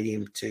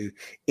Stadium to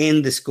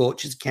end the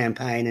Scorchers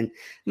campaign. And it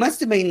must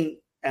have been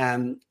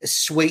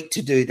sweet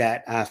to do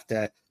that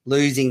after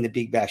losing the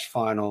Big Bash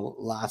final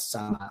last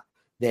summer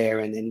there,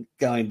 and then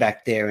going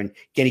back there and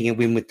getting a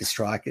win with the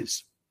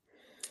Strikers.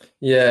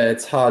 Yeah,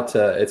 it's hard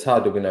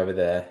to win over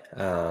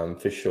there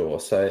for sure.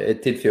 So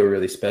it did feel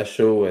really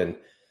special, and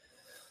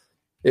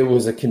it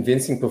was a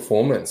convincing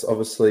performance.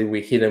 Obviously,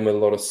 we hit them with a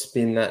lot of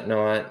spin that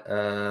night,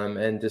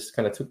 and just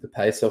kind of took the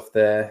pace off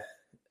their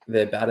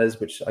batters,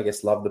 which I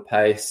guess loved the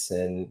pace,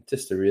 and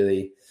just a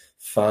really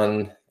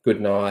fun, good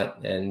night.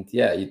 And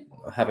yeah,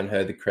 I haven't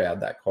heard the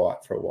crowd that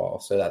quiet for a while,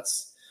 so that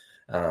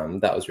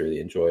was really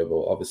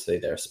enjoyable. Obviously,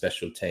 they're a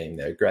special team.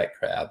 They're a great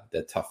crowd.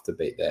 They're tough to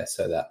beat there,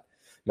 so that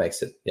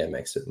makes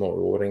it more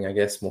rewarding, I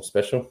guess, more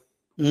special.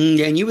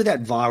 Yeah, and you were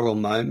that viral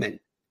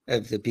moment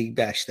of the Big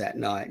Bash that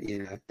night,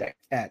 that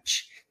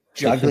catch,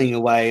 juggling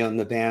away on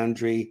the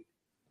boundary.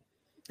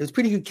 It was a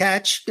pretty good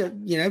catch. Do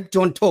you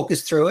want to talk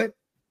us through it?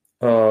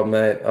 Oh,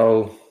 mate,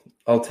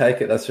 I'll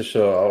take it. That's for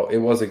sure. It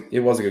was a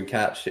good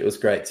catch. It was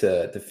great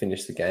to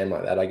finish the game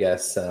like that, I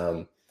guess.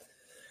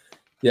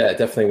 Yeah, it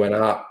definitely went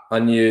up. I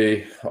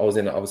knew I was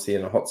obviously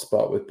in a hot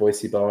spot with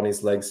Boise Bow on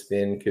his leg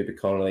spin. Cooper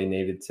Connolly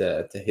needed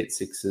to hit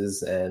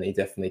sixes, and he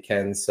definitely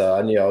can. So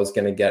I knew I was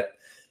going to get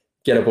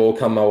a ball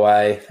come my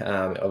way.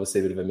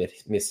 Obviously a bit of a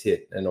miss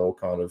hit, and all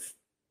kind of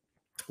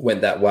went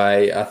that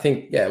way. I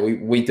think, yeah,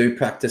 we do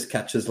practice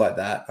catches like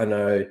that. I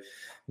know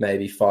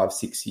maybe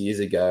 5-6 years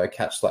ago, a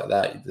catch like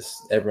that,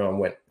 everyone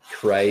went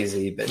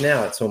crazy. But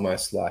now it's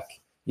almost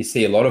like you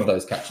see a lot of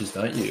those catches,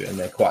 don't you? And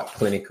they're quite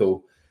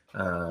clinical.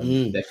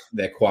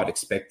 They're quite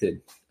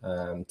expected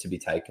to be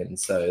taken.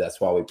 So that's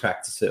why we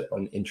practice it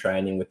in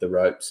training with the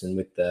ropes and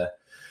with the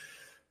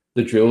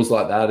drills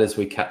like that, as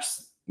we catch.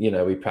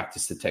 We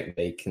practice the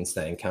technique and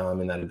staying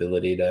calm and that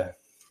ability to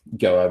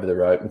go over the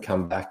rope and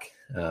come back.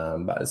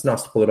 But it's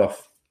nice to pull it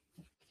off.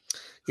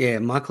 Yeah,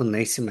 Michael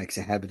Neeson makes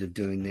a habit of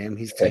doing them.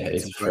 He's taken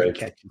some great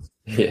catches.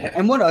 Yeah.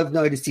 And what I've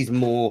noticed is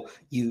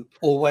you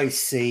always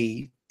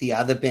see the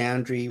other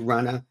boundary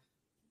runner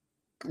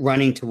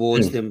running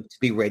towards them to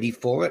be ready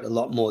for it a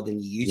lot more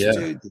than you used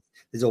to.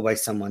 There's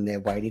always someone there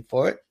waiting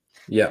for it.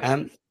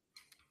 Yeah.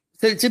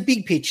 So it's a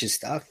big picture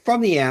stuff.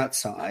 From the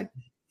outside,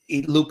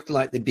 it looked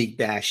like the Big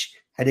Bash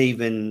had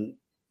even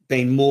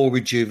been more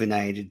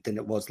rejuvenated than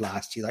it was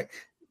last year. Like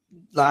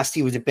last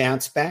year was a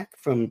bounce back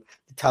from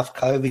the tough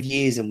COVID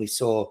years, and we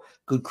saw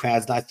good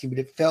crowds last year, but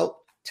it felt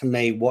to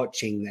me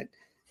watching that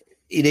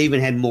it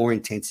even had more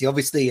intensity.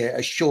 Obviously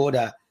a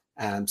shorter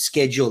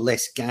schedule,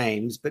 less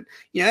games, but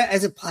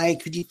as a player,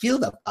 could you feel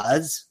the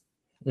buzz?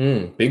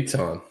 Big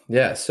time.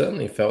 Yeah,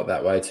 certainly felt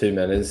that way too,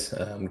 Manners.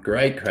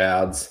 Great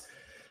crowds.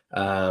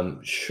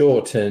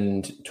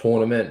 Shortened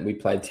tournament. We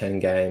played 10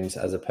 games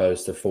as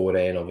opposed to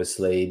 14.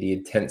 Obviously, the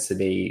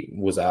intensity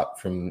was up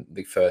from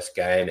the first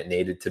game. It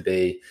needed to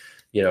be,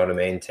 you know what I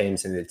mean?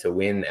 Teams needed to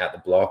win out the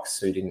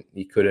blocks.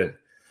 You couldn't.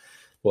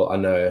 Well, I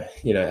know,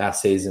 our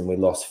season, we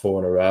lost 4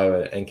 in a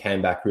row and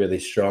came back really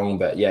strong.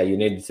 But, yeah, you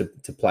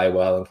needed to play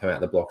well and come out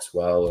the blocks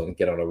well and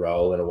get on a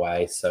roll in a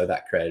way. So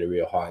that created a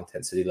real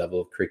high-intensity level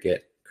of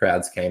cricket.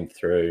 Crowds came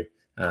through.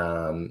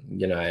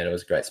 you know, and it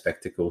was a great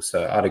spectacle.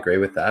 So I'd agree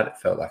with that. It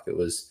felt like it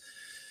was,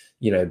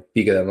 you know,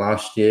 bigger than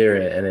last year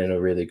and in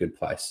a really good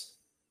place.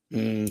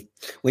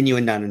 When you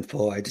were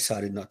 9-4, I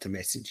decided not to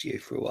message you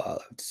for a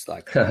while. It's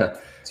like,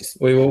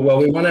 we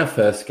won our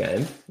first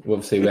game.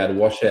 Obviously, we had a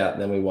washout,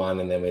 and then we won,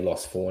 and then we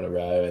lost 4 in a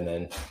row, and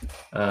then,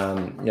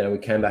 you know, we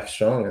came back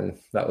strong, and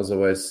that was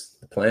always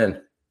the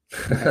plan.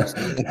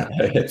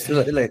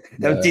 Absolutely.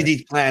 Did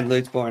he plan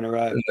lose 4 in a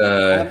row?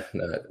 No,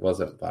 it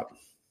wasn't. But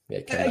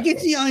yeah, I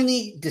guess the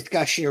only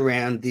discussion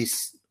around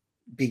this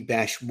Big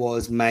Bash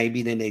was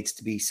maybe there needs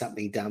to be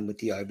something done with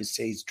the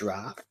overseas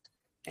draft.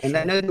 And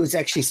I know there was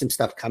actually some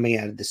stuff coming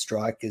out of the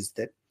strikers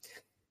that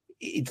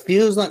it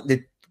feels like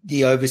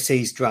the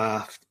overseas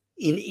draft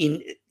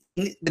in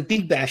the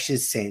Big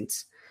Bash's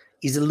sense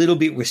is a little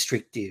bit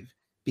restrictive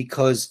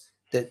because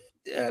that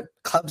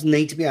clubs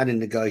need to be able to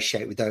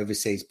negotiate with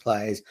overseas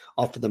players,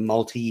 offer them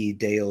multi-year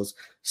deals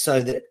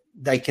so that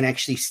they can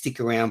actually stick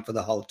around for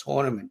the whole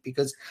tournament.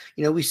 Because,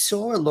 you know, we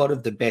saw a lot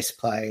of the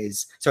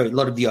a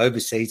lot of the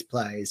overseas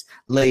players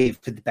leave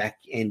for the back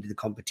end of the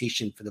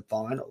competition for the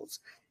finals.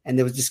 And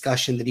there was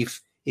discussion that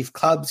if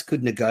clubs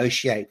could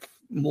negotiate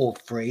more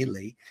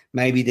freely,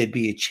 maybe there'd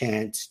be a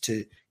chance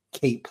to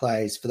keep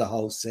players for the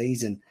whole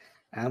season.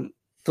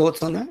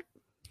 Thoughts on that?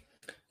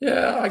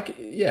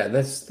 Yeah,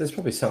 there's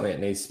probably something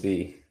that needs to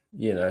be,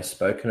 you know,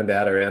 spoken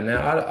about around now.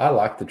 I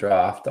like the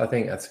draft. I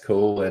think that's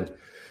cool. And,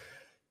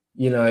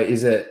 you know,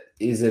 is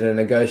it a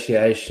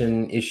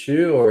negotiation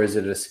issue or is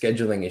it a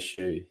scheduling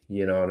issue?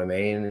 You know what I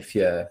mean? If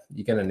you're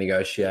going to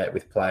negotiate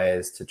with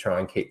players to try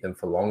and keep them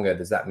for longer,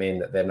 does that mean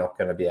that they're not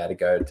going to be able to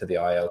go to the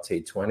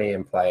ILT 20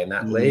 and play in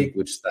that league,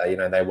 which they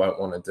won't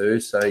want to do?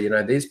 So, you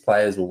know, these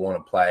players will want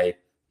to play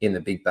in the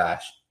Big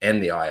Bash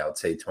and the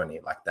ILT 20.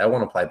 Like, they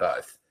want to play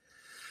both.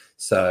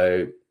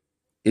 So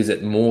is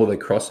it more the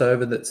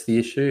crossover that's the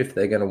issue if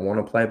they're going to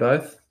want to play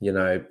both? You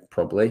know,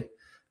 probably.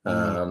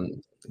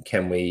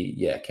 Can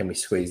we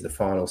squeeze the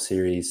final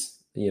series,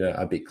 you know,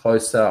 a bit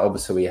closer?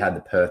 Obviously, we had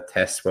the Perth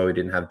test where we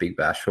didn't have Big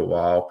Bash for a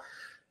while.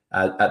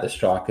 At the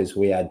Strikers,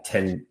 we had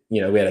a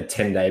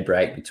 10-day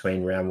break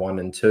between round 1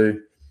 and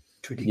 2.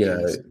 You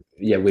know,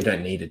 we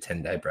don't need a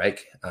 10-day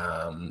break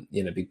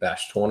in a Big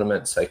Bash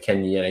tournament. So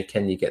can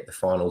you get the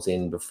finals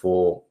in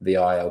before the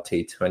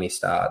ILT 20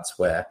 starts,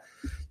 where,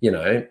 you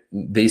know,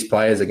 these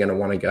players are going to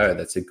want to go?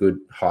 That's a good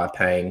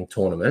high-paying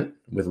tournament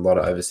with a lot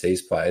of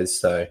overseas players.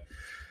 So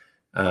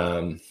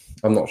I'm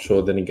not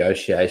sure the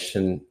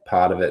negotiation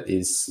part of it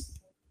is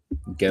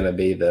going to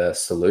be the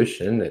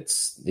solution.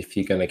 It's if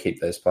you're going to keep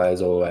those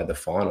players all the way to the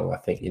final, I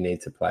think you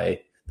need to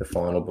play the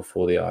final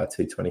before the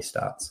ILT 20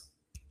 starts.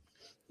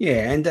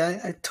 Yeah,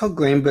 and Todd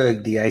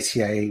Greenberg, the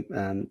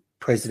ACA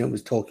president,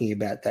 was talking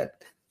about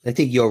that. I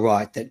think you're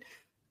right that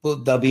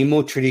there'll be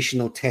more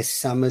traditional test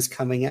summers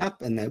coming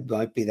up, and there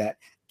won't be that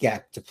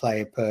gap to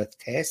play a Perth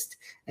test,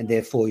 and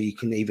therefore you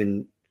can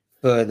even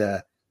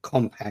further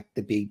compact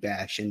the Big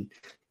Bash. And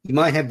you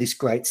might have this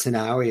great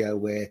scenario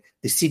where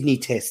the Sydney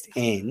test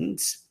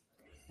ends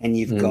and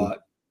you've got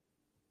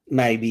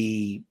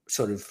maybe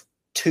sort of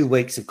 2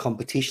 weeks of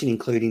competition,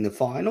 including the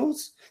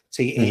finals.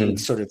 So you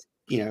end sort of,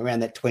 you know,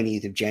 around that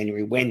 20th of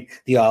January when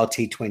the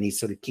ILT 20 is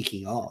sort of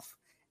kicking off.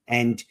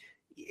 And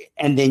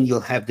then you'll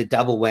have the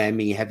double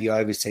whammy, you have your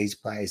overseas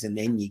players, and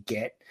then you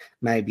get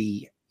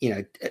maybe, you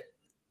know,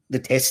 the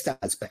test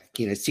stars back,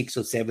 you know, 6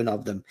 or 7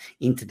 of them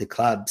into the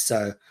club.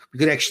 So we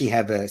could actually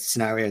have a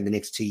scenario in the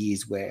next 2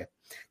 years where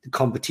the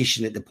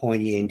competition at the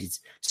pointy end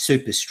is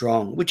super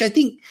strong, which I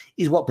think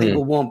is what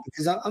people want,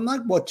 because I'm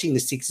like watching the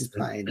Sixers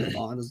play in the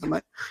finals. I'm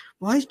like,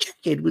 why is Jack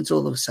Edwards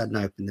all of a sudden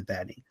open the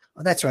batting?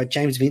 Oh, that's right,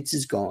 James Vince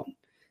is gone.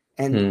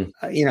 And,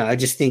 you know, I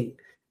just think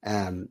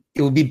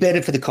it would be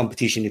better for the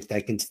competition if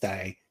they can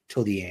stay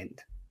till the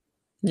end.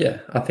 Yeah,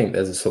 I think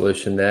there's a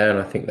solution there, and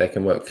I think they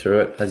can work through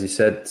it. As you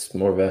said, it's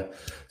more of a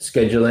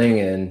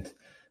scheduling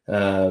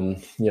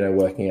and, you know,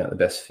 working out the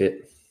best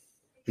fit.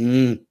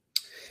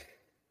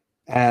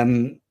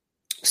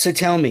 So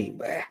tell me,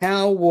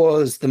 how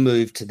was the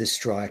move to the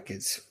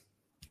Strikers?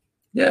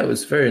 Yeah, it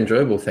was very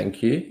enjoyable,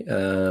 thank you.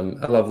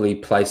 A lovely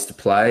place to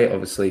play.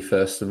 Obviously,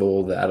 first of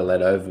all, the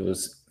Adelaide Oval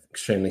was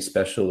extremely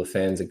special. The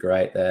fans are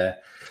great there.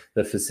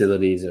 The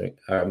facilities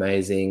are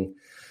amazing.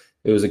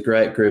 It was a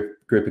great group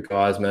of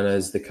guys,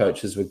 manners. The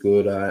coaches were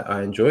good.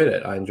 I enjoyed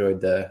it. I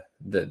enjoyed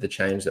the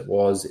change that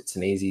was. It's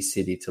an easy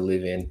city to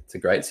live in. It's a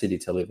great city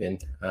to live in.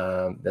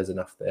 There's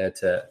enough there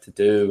to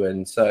do.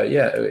 And so,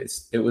 yeah,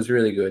 it was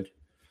really good.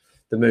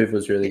 The move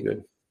was really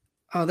good.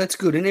 Oh, that's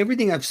good. And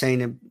everything I've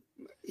seen,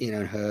 you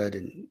know, heard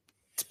and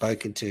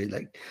spoken to,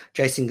 like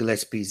Jason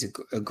Gillespie's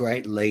a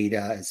great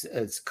leader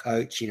as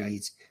coach. You know,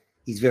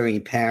 he's very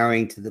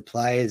empowering to the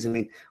players. I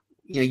mean,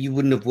 you know, you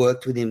wouldn't have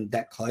worked with him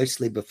that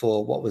closely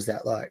before. What was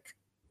that like?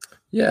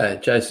 Yeah,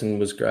 Jason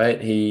was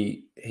great.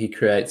 He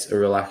creates a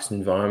relaxed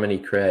environment. He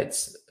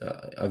creates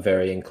a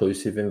very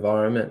inclusive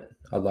environment,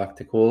 I'd like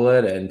to call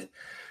it. And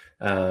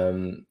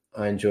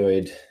I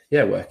enjoyed,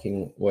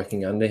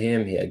 working under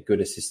him. He had good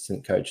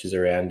assistant coaches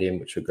around him,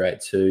 which were great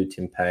too.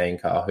 Tim Paine,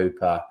 Carl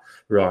Hooper,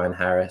 Ryan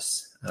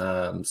Harris.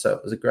 So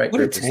it was a great What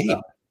group a of team.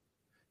 staff.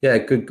 Yeah, a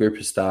good group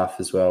of staff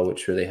as well,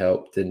 which really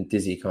helped. And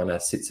Dizzy kind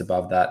of sits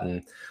above that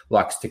and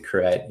likes to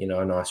create,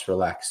 a nice,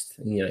 relaxed,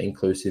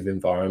 inclusive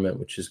environment,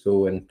 which is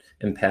cool, and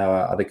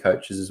empower other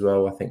coaches as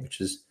well, I think,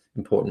 which is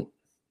important.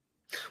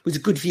 Was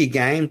it good for your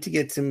game to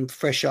get some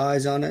fresh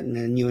eyes on it and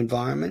a new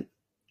environment?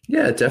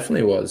 Yeah, it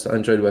definitely was. I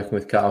enjoyed working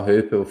with Carl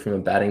Hooper from a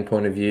batting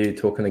point of view,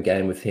 talking the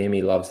game with him.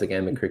 He loves the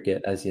game of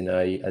cricket, as you know,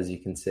 as you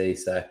can see.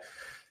 So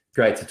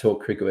great to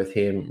talk cricket with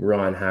him.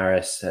 Ryan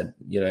Harris had,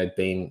 he'd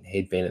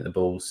been at the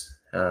Bulls.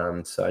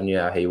 So I knew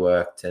how he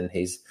worked, and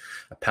he's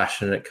a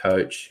passionate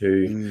coach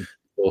who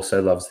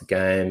also loves the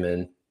game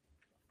and,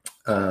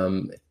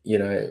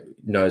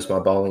 knows my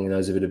bowling,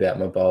 knows a bit about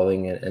my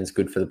bowling, and is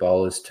good for the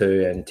bowlers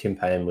too. And Tim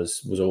Paine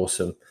was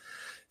awesome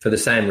for the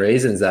same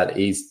reasons, that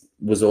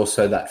was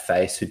also that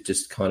face who'd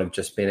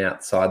just been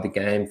outside the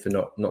game for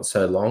not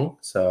so long.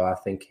 So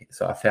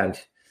I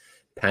found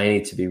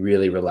Paine to be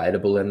really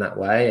relatable in that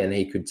way, and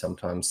he could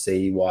sometimes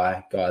see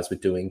why guys were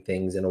doing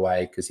things in a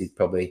way because he'd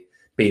probably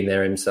been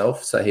there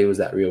himself. So he was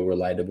that real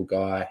relatable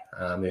guy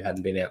who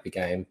hadn't been out the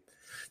game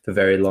for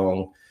very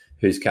long,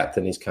 who's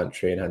captained his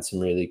country and had some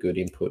really good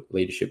input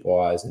leadership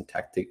wise and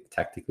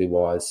tactically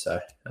wise. So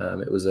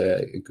it was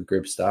a good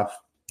group of staff.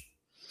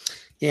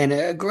 Yeah, and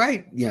a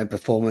great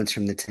performance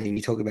from the team.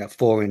 You talk about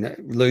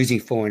losing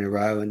 4 in a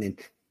row, and then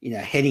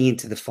heading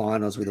into the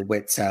finals with a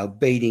wet sail,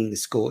 beating the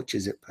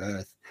Scorchers at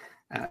Perth.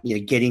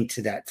 Getting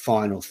to that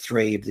final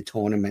 3 of the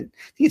tournament.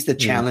 I think it's the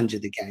challenge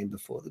of the game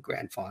before the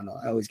grand final.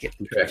 I always get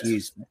them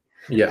confused.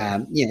 Yeah.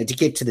 To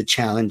get to the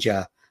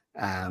challenger,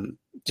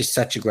 just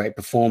such a great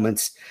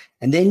performance.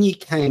 And then you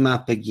came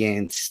up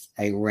against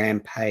a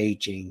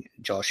rampaging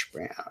Josh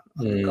Brown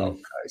on the Gold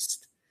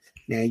Coast.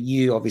 Now,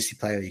 you obviously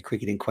play all your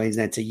cricket in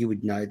Queensland, so you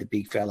would know the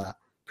big fella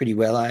pretty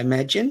well, I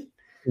imagine.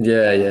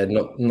 Yeah.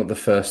 Not the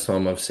first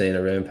time I've seen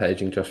a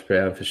rampaging Josh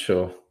Brown, for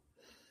sure.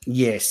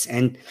 Yes,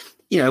 and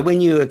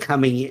when you were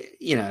coming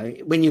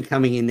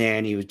in there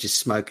and he was just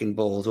smoking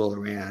balls all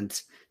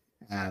around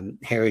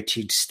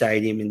Heritage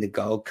Stadium in the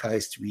Gold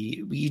Coast, were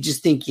you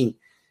just thinking,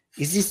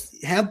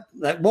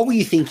 what were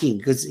you thinking?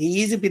 Because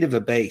he is a bit of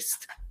a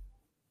beast.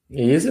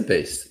 He is a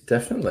beast,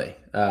 definitely.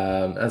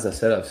 As I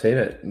said, I've seen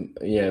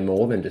it,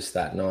 more than just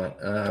that night.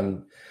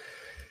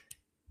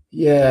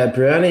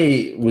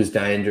 Brownie was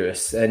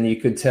dangerous, and you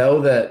could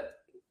tell that,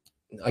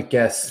 I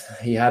guess,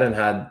 he hadn't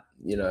had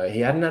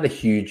a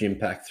huge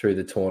impact through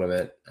the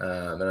tournament.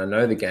 And I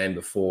know the game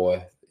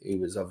before, it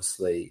was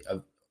obviously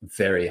a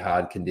very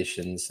hard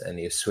conditions, and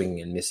he was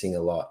swinging and missing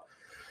a lot.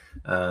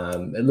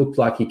 It looked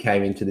like he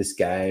came into this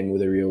game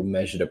with a real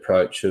measured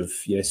approach of,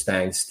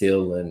 staying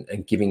still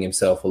and giving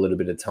himself a little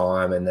bit of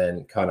time. And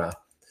then kind of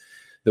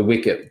the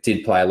wicket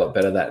did play a lot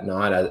better that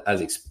night,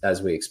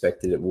 as we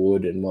expected it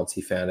would. And once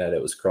he found out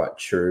it was quite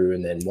true.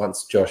 And then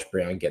once Josh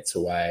Brown gets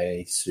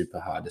away, he's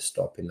super hard to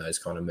stop in those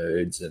kind of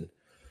moods, and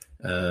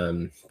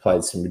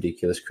played some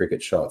ridiculous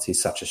cricket shots.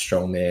 He's such a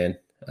strong man.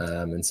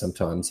 And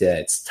sometimes,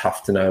 it's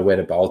tough to know where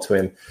to bowl to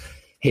him.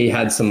 He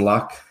had some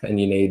luck, and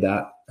you need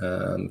that.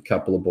 A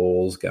couple of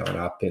balls going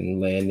up and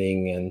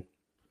landing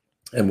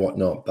and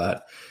whatnot.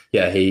 But,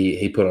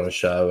 he put on a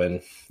show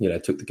and,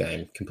 took the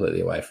game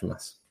completely away from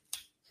us.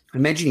 I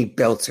imagine he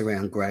belts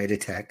around grade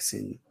attacks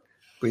in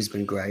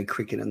Brisbane grade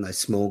cricket on those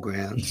small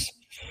grounds.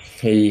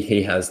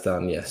 He has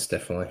done, yes,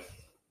 definitely.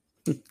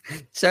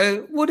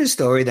 So what a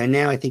story, though.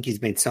 Now I think he's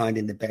been signed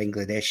in the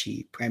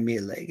Bangladeshi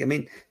Premier League. I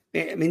mean,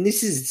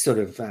 this is sort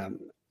of,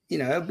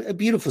 a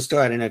beautiful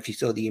story. I don't know if you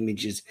saw the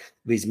images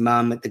of his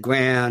mum at the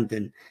ground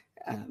and,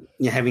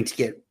 having to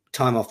get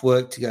time off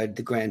work to go to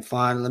the grand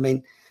final. I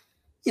mean,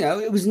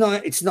 it was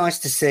nice. It's nice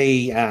to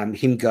see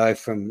him go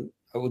from,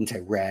 I wouldn't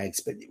say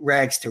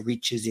rags to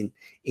riches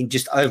in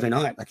just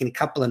overnight. Like in a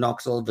couple of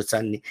knocks, all of a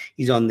sudden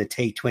he's on the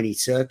T20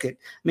 circuit.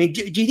 I mean,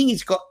 do you think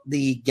he's got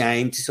the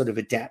game to sort of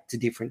adapt to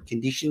different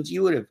conditions?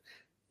 You would have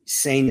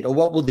seen it, or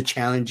what will the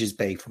challenges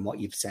be from what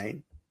you've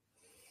seen?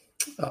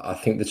 I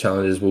think the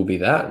challenges will be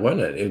that, won't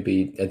it? It'll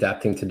be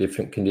adapting to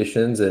different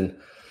conditions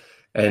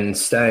and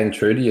staying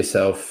true to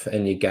yourself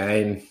and your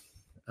game,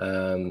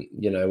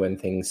 when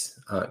things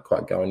aren't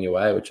quite going your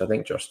way, which I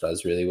think Josh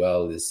does really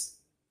well. Is,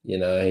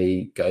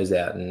 he goes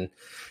out and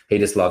he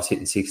just loves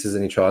hitting sixes,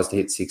 and he tries to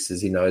hit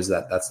sixes. He knows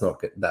that that's not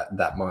good,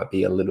 that might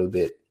be a little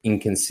bit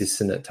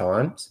inconsistent at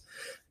times,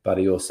 but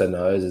he also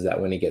knows is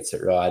that when he gets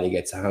it right, he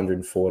gets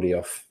 140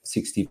 off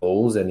 60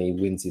 balls and he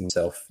wins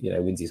himself,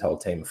 wins his whole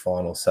team a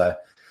final. So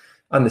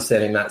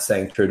understanding that,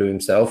 staying true to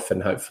himself,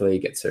 and hopefully he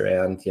gets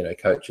around,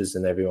 coaches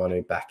and everyone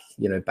who back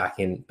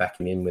him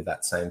in with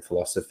that same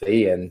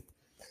philosophy. And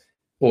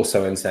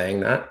also in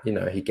saying that,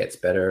 he gets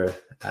better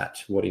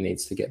at what he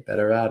needs to get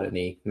better at, and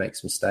he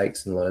makes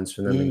mistakes and learns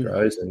from them and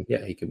grows. And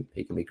he can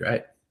be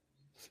great.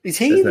 Is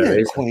he in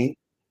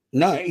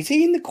is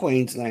he in the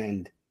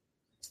Queensland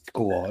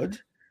squad?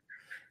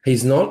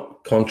 He's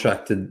not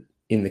contracted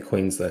in the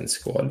Queensland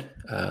squad.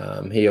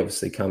 He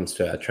obviously comes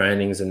to our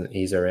trainings and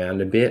he's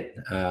around a bit.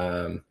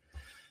 I'm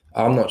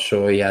not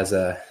sure he has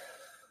I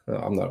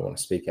don't want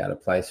to speak out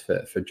of place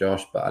for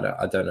Josh, but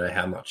I don't know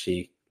how much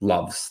he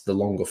loves the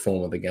longer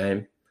form of the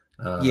game.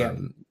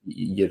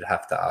 You'd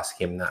have to ask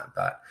him that,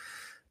 but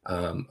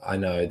I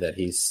know that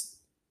he's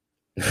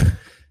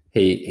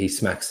he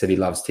smacks that he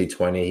loves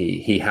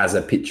T20. He has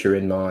a picture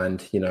in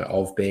mind,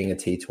 of being a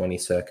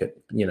T20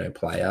 circuit,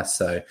 player.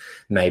 So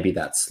maybe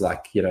that's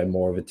like,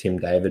 more of a Tim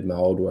David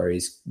mold where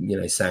he's,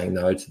 saying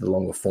no to the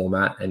longer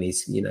format, and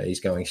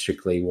he's going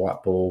strictly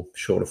white ball,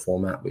 shorter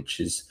format, which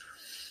is,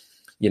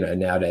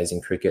 nowadays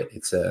in cricket,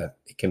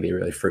 it can be a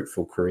really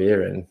fruitful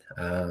career. And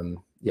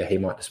he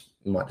might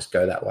just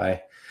go that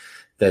way.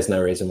 There's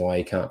no reason why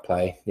he can't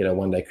play,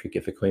 one-day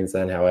cricket for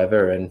Queensland,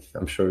 however, and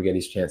I'm sure he'll get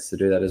his chance to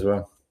do that as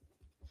well.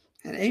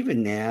 And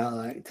even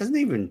now, it doesn't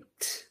even,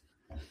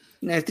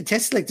 if the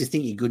test selectors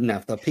think you're good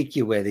enough, they'll pick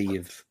you whether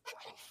you've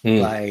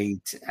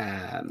played,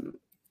 a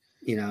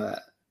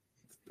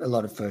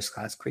lot of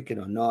first-class cricket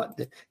or not.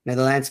 The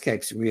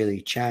landscape's really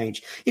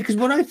changed. Because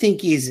what I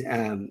think is,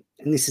 and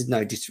this is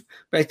no disrespect,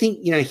 but I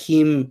think,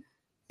 him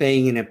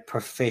being in a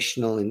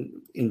professional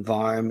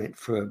environment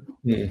for,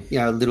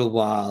 a little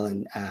while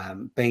and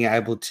being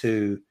able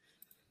to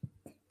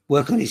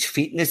work on his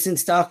fitness and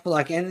stuff,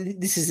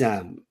 and this is,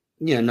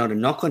 not a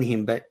knock on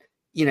him, but,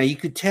 you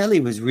could tell he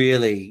was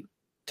really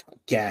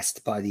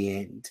gassed by the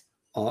end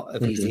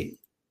of his end.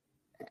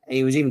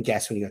 He was even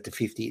gassed when he got to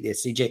 50 at the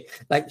SCG.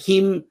 Like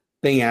him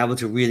being able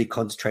to really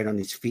concentrate on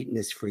his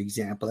fitness, for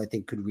example, I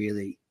think could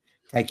really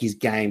take his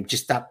game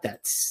just up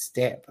that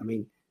step. I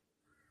mean,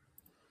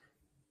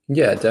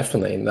 yeah,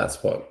 definitely. And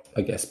that's what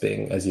I guess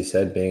being, as you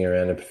said, being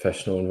around a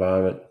professional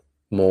environment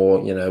more,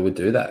 would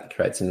do that.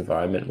 Creates an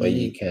environment where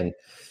you can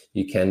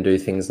do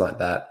things like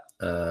that.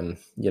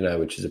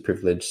 Which is a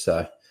privilege.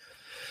 So,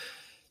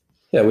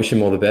 I wish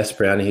him all the best,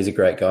 Brownie. He's a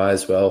great guy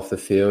as well off the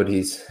field.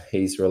 He's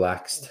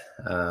relaxed.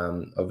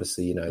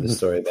 Obviously, the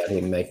story about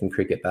him making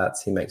cricket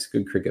bats. He makes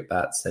good cricket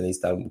bats, and he's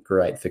done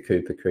great for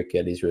Cooper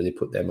Cricket. He's really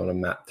put them on a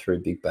map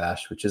through Big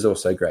Bash, which is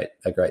also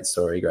a great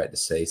story, great to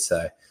see.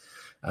 So,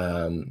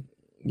 I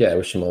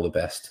wish him all the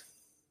best.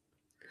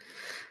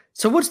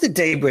 So what's the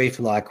debrief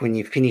like when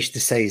you finish the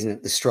season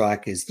at the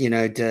Strikers?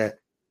 The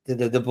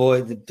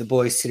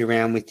boys sit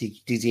around with you,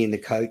 Dizzy and the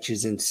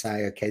coaches, and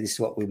say, okay, this is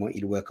what we want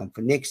you to work on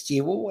for next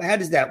year. Well, how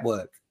does that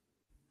work?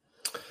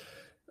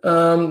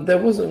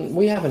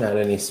 We haven't had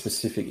any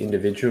specific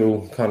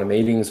individual kind of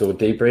meetings or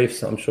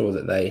debriefs. I'm sure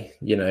that they,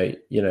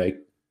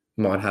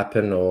 might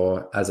happen,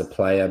 or as a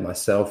player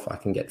myself, I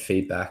can get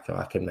feedback.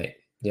 I can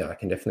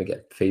definitely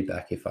get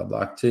feedback if I'd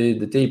like to.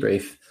 The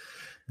debrief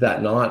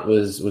that night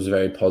was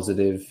very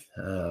positive,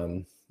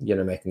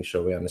 making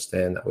sure we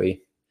understand that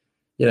we,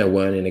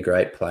 weren't in a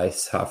great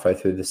place halfway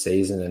through the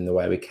season, and the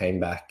way we came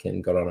back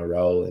and got on a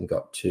roll and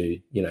got to,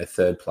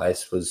 third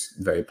place was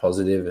very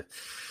positive.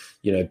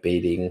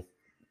 Beating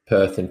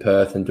Perth in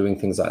Perth and doing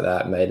things like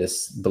that made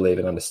us believe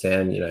and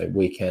understand,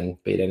 we can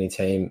beat any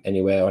team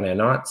anywhere on our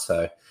night.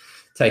 So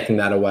taking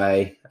that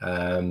away,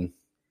 and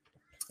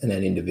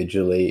then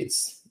individually,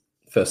 it's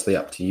firstly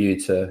up to you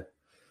to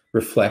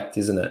reflect,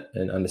 isn't it?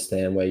 And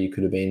understand where you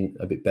could have been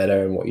a bit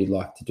better and what you'd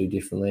like to do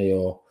differently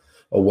or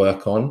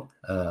work on,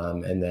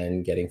 and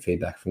then getting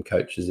feedback from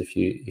coaches if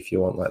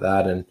you want like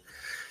that, and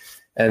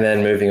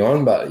then moving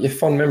on. But your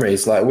fond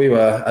memories, like we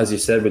were, as you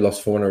said, we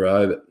lost 4 in a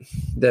row, but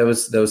there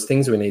was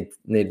things we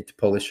needed to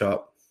polish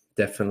up,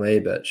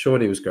 definitely. But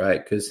Shorty was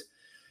great because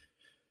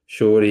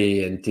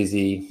Shorty and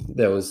Dizzy,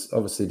 there was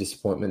obviously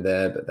disappointment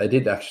there, but they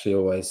did actually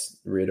always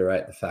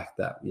reiterate the fact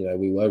that,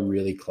 we were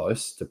really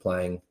close to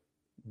playing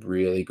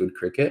really good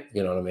cricket.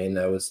 You know what I mean?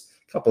 There was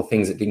a couple of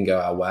things that didn't go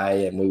our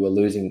way, and we were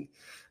losing.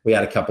 We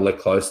had a couple of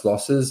close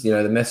losses. The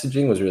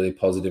messaging was really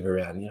positive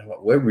around,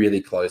 we're really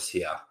close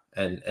here.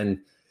 And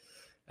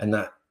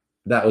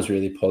that was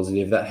really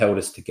positive. That held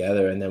us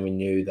together. And then we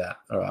knew that,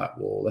 all right,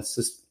 well, let's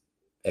just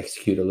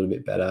execute a little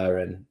bit better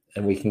and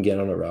we can get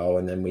on a roll,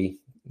 and then we,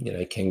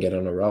 can get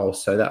on a roll.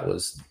 So that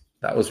was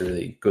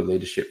really good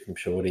leadership from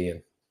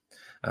Shorty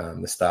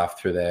and the staff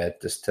through there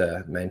just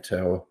to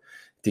mentor.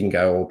 Didn't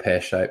go all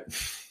pear-shaped.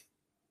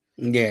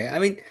 Yeah, I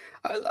mean,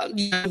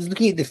 I was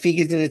looking at the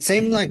figures, and it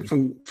seemed like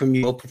from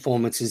your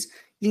performances,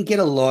 you didn't get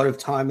a lot of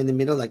time in the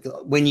middle. Like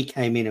when you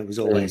came in, it was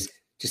always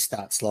just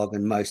start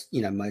slogging most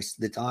of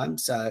the time.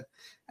 So,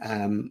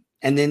 and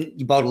then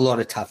you bowled a lot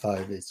of tough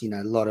overs.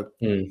 A lot of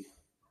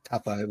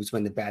tough overs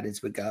when the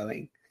batters were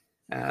going.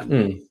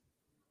 So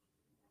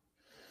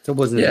it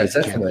wasn't an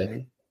easy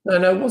campaign.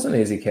 No, it wasn't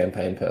an easy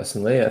campaign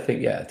personally. I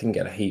think, I didn't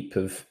get a heap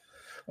of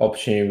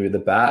opportunity with the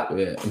bat.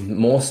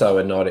 More so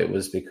than not, it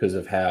was because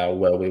of how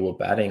well we were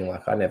batting.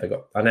 Like I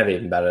never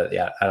even batted at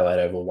the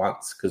Adelaide Oval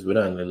once because we'd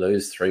only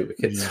lose 3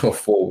 wickets or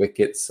 4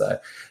 wickets. So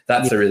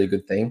that's a really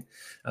good thing.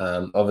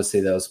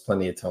 Obviously there was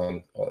plenty of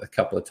time, or a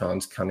couple of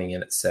times coming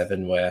in at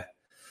 7 where,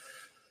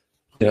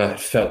 it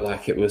felt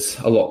like it was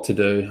a lot to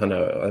do. I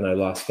know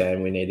last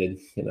game we needed,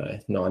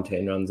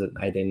 19 runs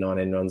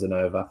and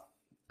over,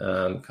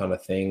 kind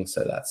of thing.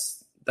 So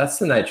that's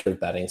the nature of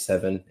batting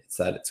 7. It's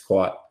that it's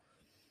quite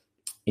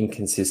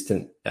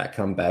inconsistent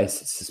outcome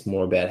based. It's just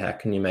more about how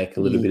can you make a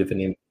little bit of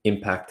an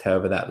impact,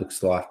 however that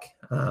looks like,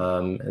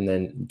 and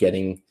then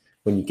getting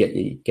when you get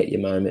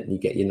your moment and you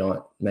get your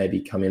night, maybe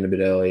come in a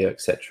bit earlier,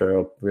 etc.,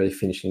 or really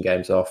finishing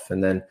games off.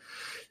 And then,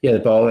 the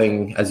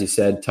bowling, as you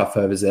said, tough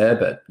overs there,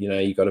 but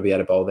you got to be able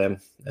to bowl them,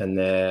 and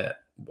they're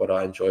what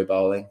I enjoy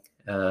bowling.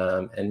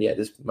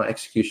 My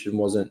execution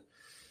wasn't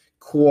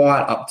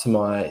quite up to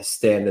my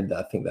standard.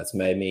 I think that's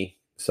made me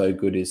so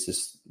good is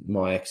just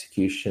my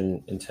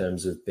execution in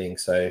terms of being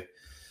so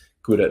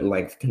good at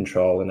length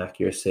control and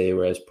accuracy,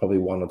 whereas probably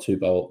one or two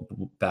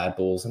bad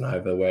balls and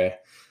over, where,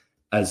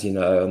 as you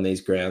know, on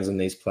these grounds and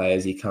these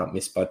players, you can't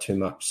miss by too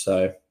much.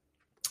 So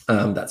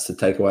that's the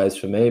takeaways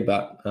for me.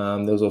 But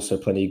there was also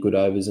plenty of good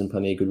overs and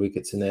plenty of good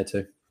wickets in there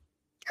too.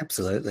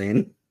 Absolutely.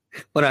 And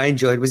what I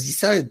enjoyed was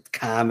you're so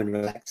calm and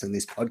relaxed on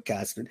this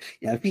podcast. But,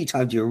 a few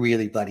times you were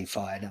really bloody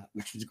fired up,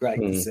 which was great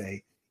to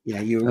see.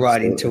 You were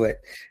right into it.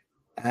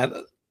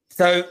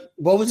 So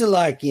what was it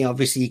like?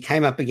 Obviously you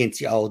came up against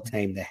your old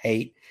team, the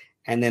Heat,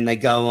 and then they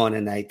go on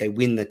and they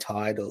win the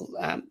title.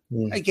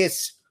 I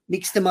guess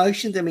mixed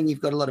emotions. I mean,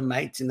 you've got a lot of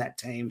mates in that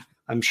team,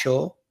 I'm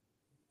sure.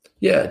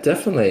 Yeah,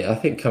 definitely. I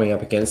think coming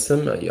up against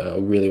them, I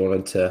really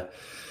wanted to,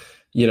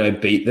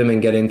 beat them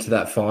and get into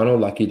that final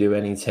like you do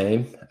any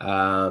team.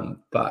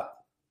 But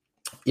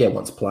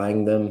once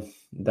playing them,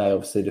 they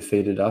obviously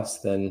defeated us.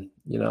 Then,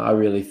 I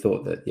really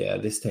thought that,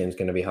 this team's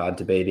going to be hard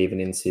to beat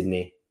even in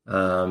Sydney.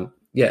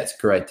 It's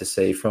great to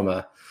see from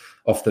a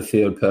off the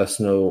field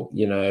personal,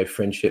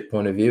 friendship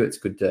point of view. It's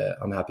good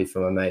I'm happy for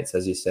my mates.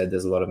 As you said,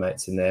 there's a lot of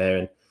mates in there,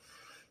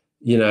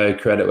 and,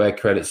 credit where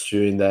credit's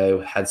due. They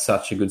had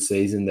such a good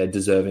season. They're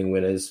deserving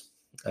winners.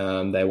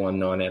 They won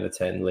 9 out of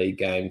 10 league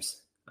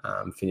games,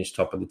 finished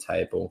top of the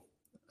table,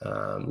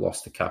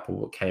 lost a couple,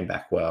 but came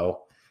back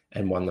well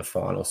and won the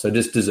final. So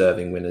just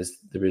deserving winners,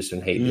 the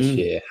Brisbane Heat this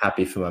year.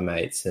 Happy for my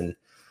mates. And,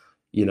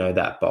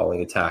 that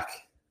bowling attack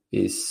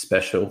is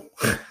special.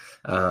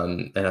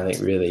 And I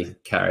think really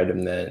carried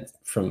them there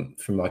from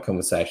my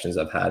conversations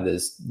I've had.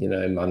 As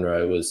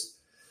Munro was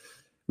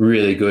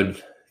really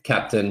good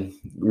captain,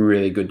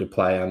 really good to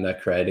play under,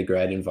 create a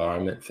great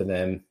environment for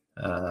them.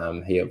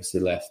 He obviously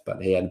left,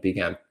 but he had a big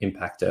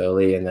impact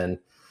early. And then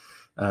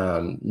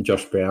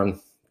Josh Brown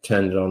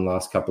turned it on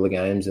last couple of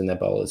games, and their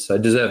bowlers. So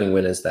deserving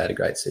winners. They had a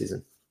great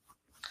season.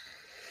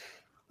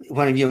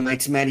 One of your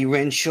mates, Matty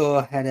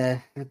Renshaw, had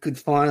a good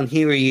final.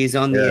 Here he is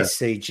on the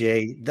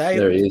SCG.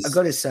 There he is. I've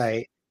got to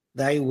say,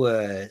 they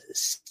were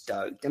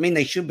stoked. I mean,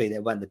 they should be. They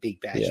won the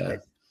Big Bash. Yeah.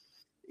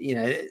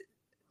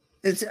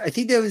 But, I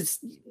think there was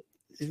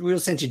a real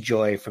sense of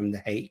joy from the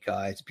Heat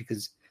guys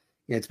because,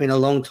 it's been a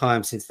long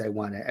time since they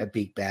won a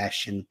Big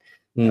Bash, and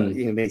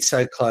been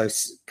so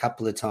close a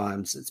couple of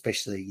times,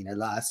 especially,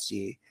 last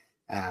year.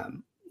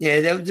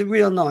 There was a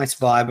real nice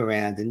vibe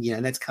around,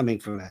 and, that's coming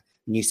from a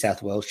New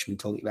South Welshman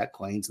talking about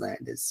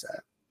Queenslanders. So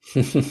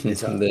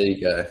there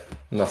you go.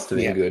 Must have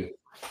been good.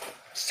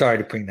 Sorry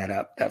to bring that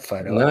up, that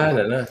photo.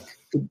 No.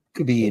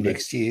 Could be you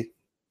next year.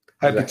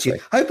 Hope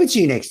it's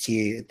you next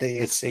year at the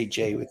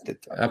SCG with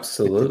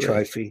the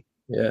trophy.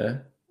 Yeah.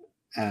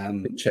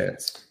 Good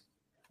chance.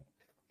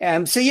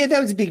 That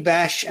was a big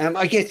bash.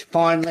 I guess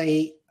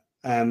finally,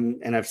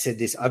 and I've said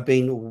this, I've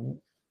been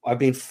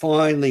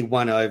finally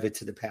won over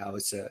to the power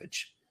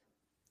surge.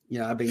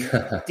 I've been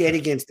dead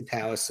against the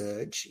power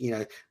surge,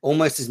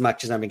 almost as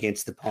much as I'm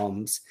against the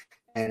Poms.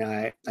 And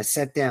I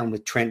sat down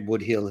with Trent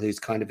Woodhill, who's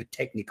kind of a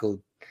technical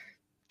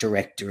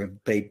director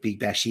of Big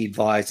Bash. He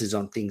advises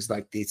on things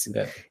like this.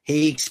 And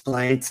he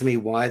explained to me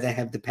why they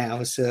have the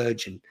power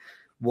surge and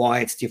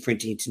why it's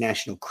different to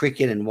international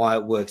cricket and why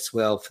it works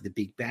well for the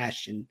Big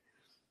Bash. And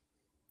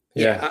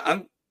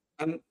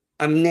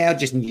I'm now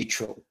just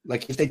neutral.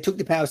 Like if they took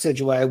the power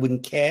surge away, I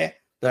wouldn't care,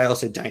 but I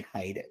also don't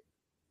hate it.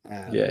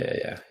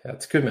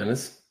 That's good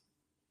manners.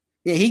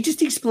 Yeah, he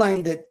just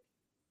explained that,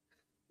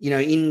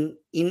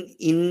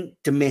 in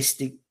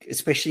domestic,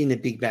 especially in the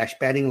Big Bash,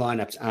 batting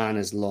lineups aren't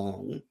as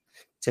long.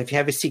 So if you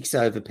have a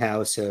 6-over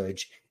power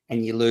surge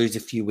and you lose a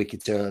few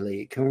wickets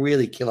early, it can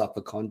really kill up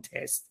a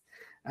contest.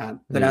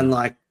 But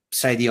unlike,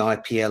 say, the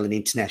IPL and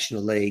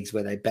international leagues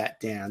where they bat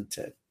down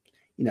to,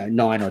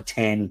 9 or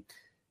 10,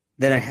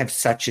 they don't have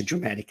such a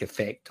dramatic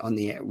effect on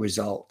the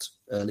result,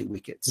 early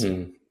wickets.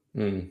 So,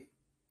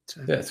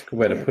 that's a good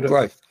way to put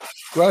it.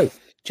 Growth.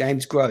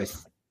 James,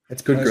 growth.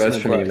 That's good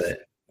growth from you, mate.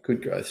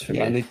 Good growth from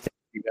you. I need to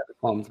think about the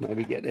Poms,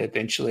 maybe get there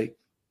eventually.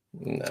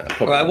 No,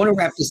 all right, I want to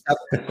wrap this up.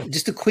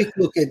 Just a quick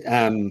look at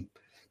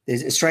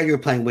there's Australia are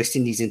playing West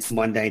Indies in some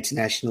one-day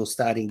international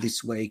starting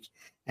this week,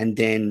 and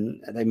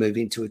then they move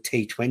into a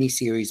T20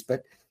 series.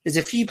 But there's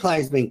a few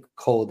players being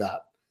called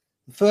up.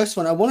 The first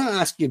one, I want to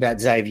ask you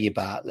about Xavier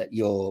Bartlett,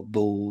 your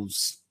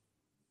Bulls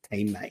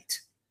teammate.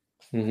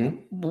 Mm-hmm.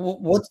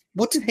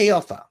 What did he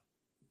offer?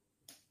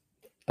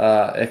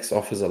 X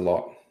offers a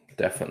lot,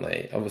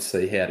 definitely.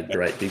 Obviously, he had a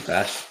great Big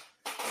Bash.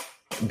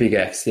 Big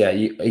X,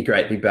 a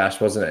great Big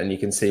Bash, wasn't it? And you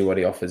can see what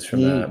he offers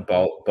from a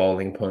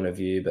bowling point of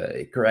view.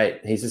 But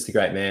great, he's just a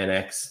great man,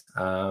 X.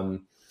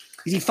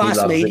 Is he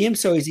fast medium?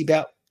 So is he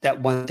about that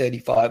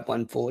 135,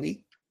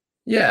 140?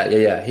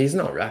 Yeah. He's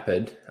not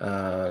rapid.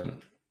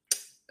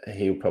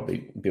 he'll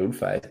probably build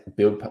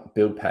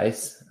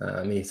pace.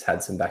 He's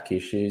had some back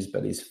issues,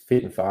 but he's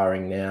fit and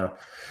firing now.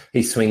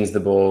 He swings the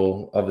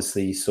ball.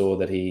 Obviously, you saw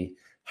that he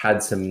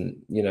had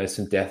some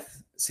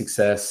death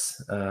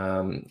success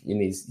in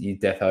his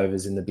death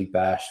overs in the Big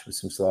Bash with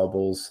some slow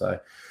balls. So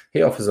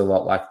he offers a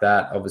lot like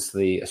that.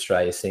 Obviously,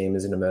 Australia see him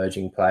as an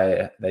emerging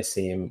player. They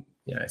see him,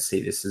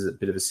 see this as a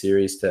bit of a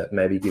series to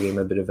maybe give him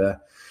a bit of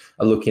a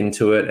look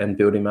into it and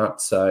build him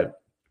up. So,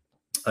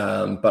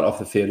 but off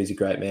the field, he's a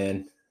great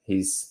man.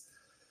 He's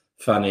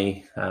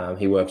funny.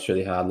 He works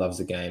really hard, loves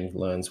the game,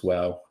 learns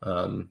well.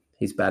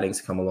 His batting's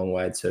come a long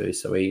way too.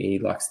 So he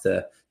likes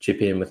to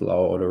chip in with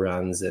low order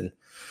runs, and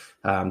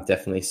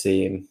definitely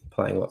see him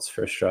playing lots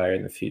for Australia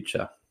in the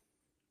future.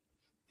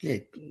 Yeah,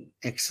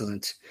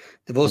 excellent.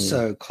 They've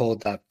also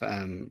called up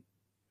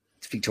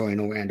Victorian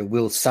all-rounder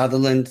Will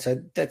Sutherland.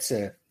 So that's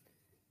a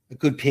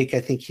good pick.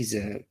 I think he's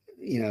a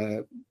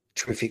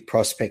terrific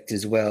prospect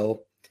as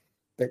well.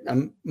 But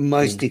I'm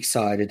most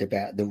excited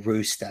about the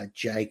rooster,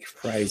 Jake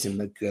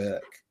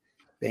Fraser-McGurk,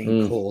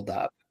 being called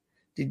up.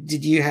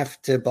 Did you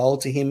have to bowl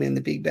to him in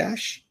the Big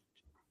Bash?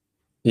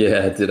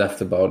 Yeah, I did have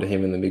to bowl to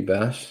him in the Big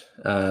Bash.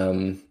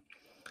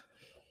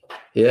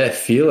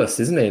 Fearless,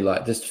 isn't he?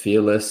 Like, just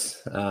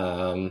fearless.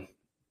 Took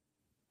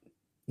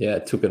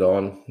it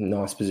on.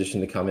 Nice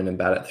position to come in and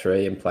bat at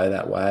 3 and play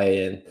that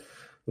way. And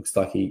looks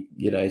like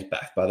he's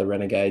backed by the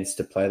Renegades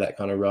to play that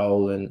kind of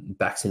role and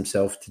backs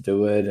himself to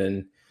do it.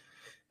 And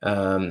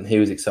he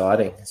was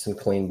exciting. Some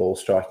clean ball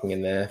striking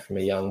in there from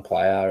a young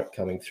player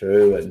coming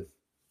through.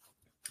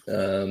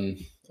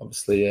 And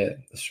obviously,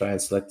 Australian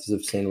selectors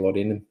have seen a lot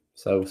in him.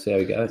 So we'll see how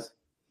he goes.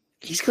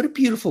 He's got a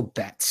beautiful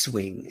bat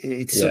swing.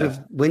 It's sort of,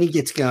 when he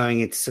gets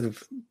going, it's sort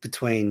of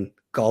between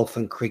golf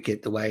and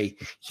cricket, the way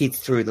he hits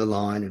through the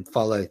line and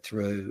follows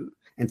through.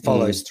 He's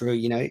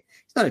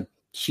not a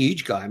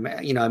huge guy. I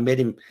met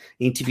him,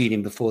 interviewed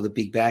him before the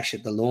Big Bash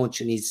at the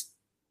launch, and he's,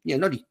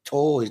 not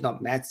tall, he's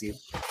not massive,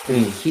 but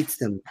he hits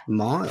them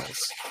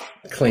miles.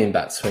 Clean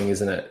bat swing,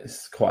 isn't it?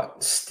 It's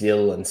quite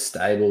still and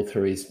stable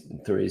through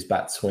his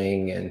bat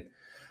swing,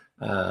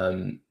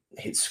 and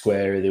hits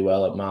square really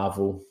well at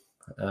Marvel.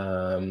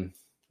 And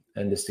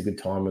just a good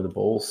time with the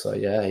ball. So,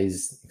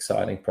 he's an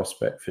exciting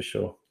prospect for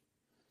sure.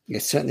 Yeah,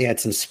 certainly add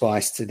some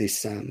spice to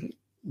this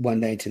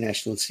one-day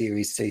international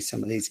series, see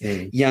some of these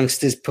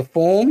youngsters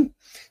perform.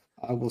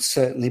 I will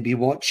certainly be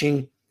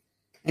watching.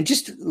 And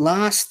just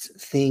last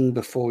thing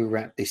before we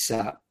wrap this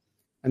up,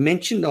 I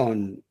mentioned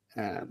on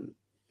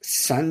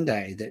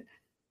Sunday that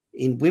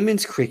in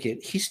women's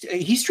cricket,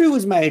 history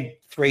was made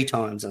 3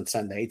 times on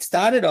Sunday. It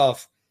started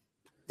off,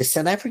 the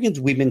South Africans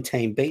women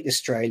team beat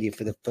Australia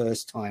for the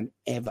first time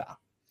ever.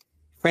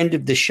 Friend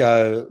of the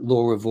show,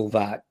 Laura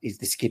Vulvart, is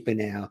the skipper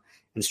now.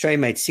 And Australia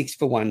made 6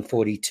 for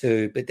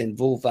 142, but then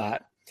Vulvart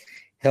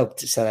helped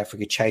South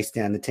Africa chase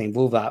down the team.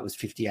 Vulvart was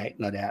 58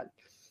 not out.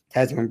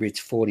 Tasman Bridge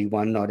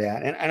 41 not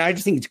out. And I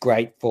just think it's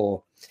great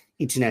for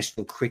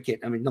international cricket.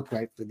 I mean, not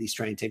great for the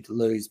Australian team to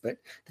lose, but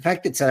the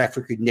fact that South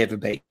Africa could never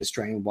beat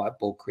Australian white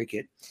ball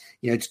cricket,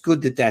 it's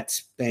good that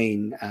that's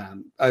been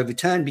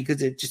overturned,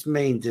 because it just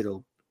means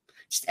it'll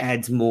just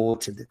adds more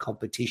to the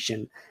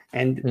competition.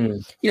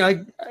 And,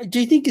 do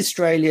you think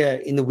Australia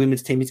in the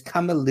women's team has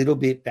come a little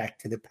bit back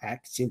to the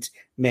pack since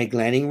Meg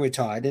Lanning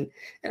retired? And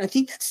I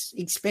think that's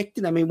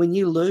expected. I mean, when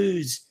you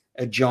lose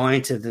a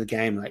giant of the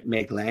game like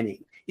Meg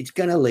Lanning, it's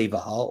going to leave a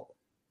hole.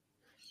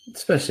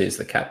 Especially as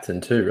the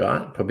captain too,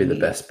 right? Probably the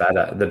best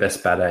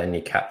batter and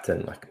your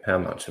captain, like how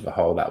much of a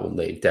hole that would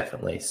leave,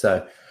 definitely.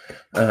 So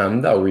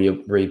they'll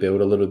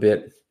rebuild a little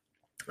bit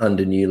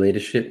under new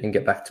leadership and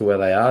get back to where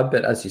they are.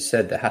 But as you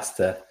said, there has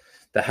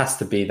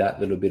to be that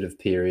little bit of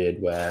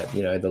period where,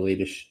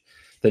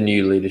 the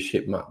new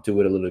leadership might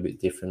do it a little bit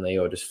differently,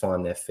 or just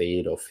find their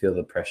feet, or feel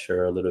the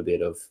pressure a little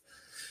bit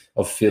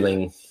of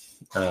filling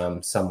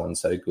someone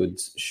so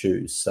good's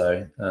shoes.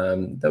 So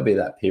there'll be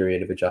that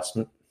period of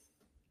adjustment.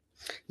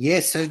 Yeah,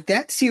 so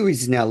that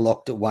series is now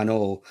locked at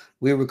 1-1.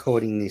 We're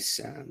recording this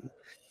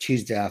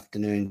Tuesday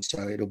afternoon,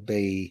 so it'll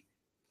be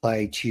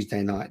played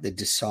Tuesday night, the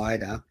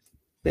decider.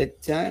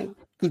 But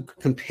good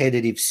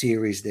competitive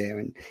series there.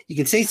 And you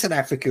can see South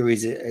Africa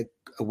is a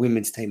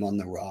women's team on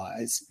the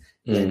rise,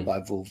 led by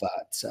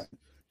Vulvart. So,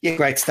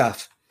 great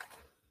stuff.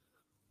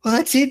 Well,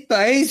 that's it,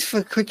 Bays,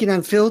 for Cricket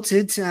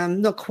Unfiltered.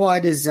 Not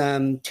quite as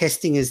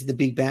testing as the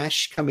Big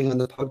Bash coming on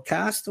the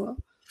podcast. Well,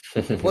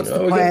 what's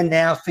the plan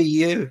now for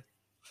you?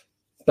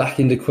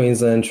 Back into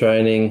Queensland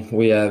training.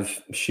 We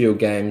have Shield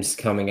games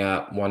coming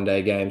up,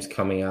 one-day games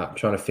coming up,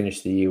 trying to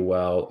finish the year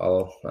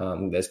well.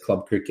 There's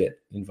club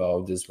cricket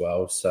involved as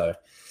well. So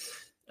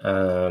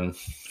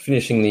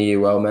finishing the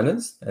year well,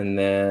 Manners, and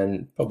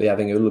then probably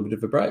having a little bit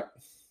of a break.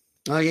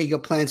 Oh, yeah, you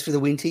got plans for the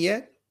winter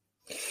yet?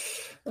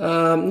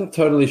 Not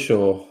totally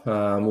sure.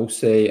 We'll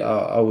see.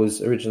 I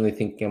was originally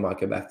thinking I might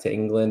go back to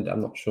England.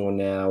 I'm not sure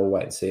now. We'll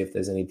wait and see if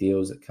there's any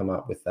deals that come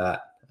up with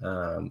that.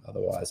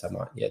 Otherwise, I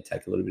might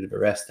take a little bit of a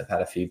rest. I've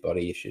had a few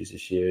body issues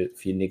this year, a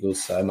few niggles,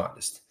 so I might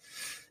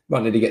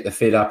need to get the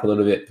feet up a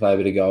little bit, play a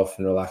bit of golf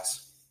and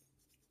relax.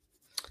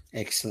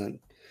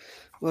 Excellent.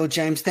 Well,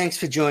 James, thanks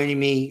for joining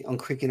me on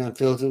Cricket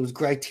Unfiltered. It was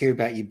great to hear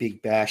about your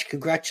big bash.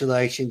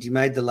 Congratulations. You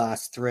made the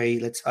last 3.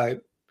 Let's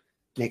hope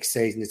next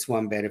season it's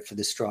one better for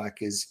the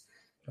Strikers.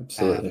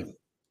 Absolutely.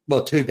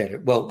 2 better.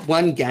 Well,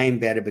 1 game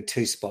better, but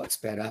 2 spots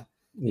better.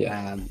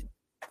 Yeah.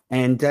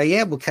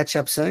 We'll catch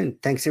up soon.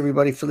 Thanks,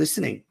 everybody, for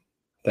listening.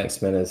 Thanks,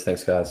 Menners.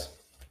 Thanks, guys.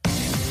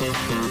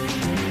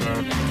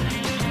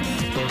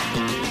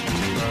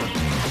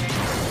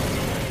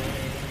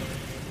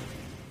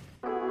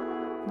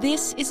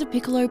 This is a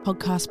Piccolo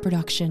podcast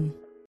production.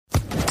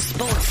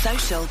 Sports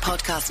Social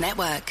Podcast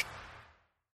Network.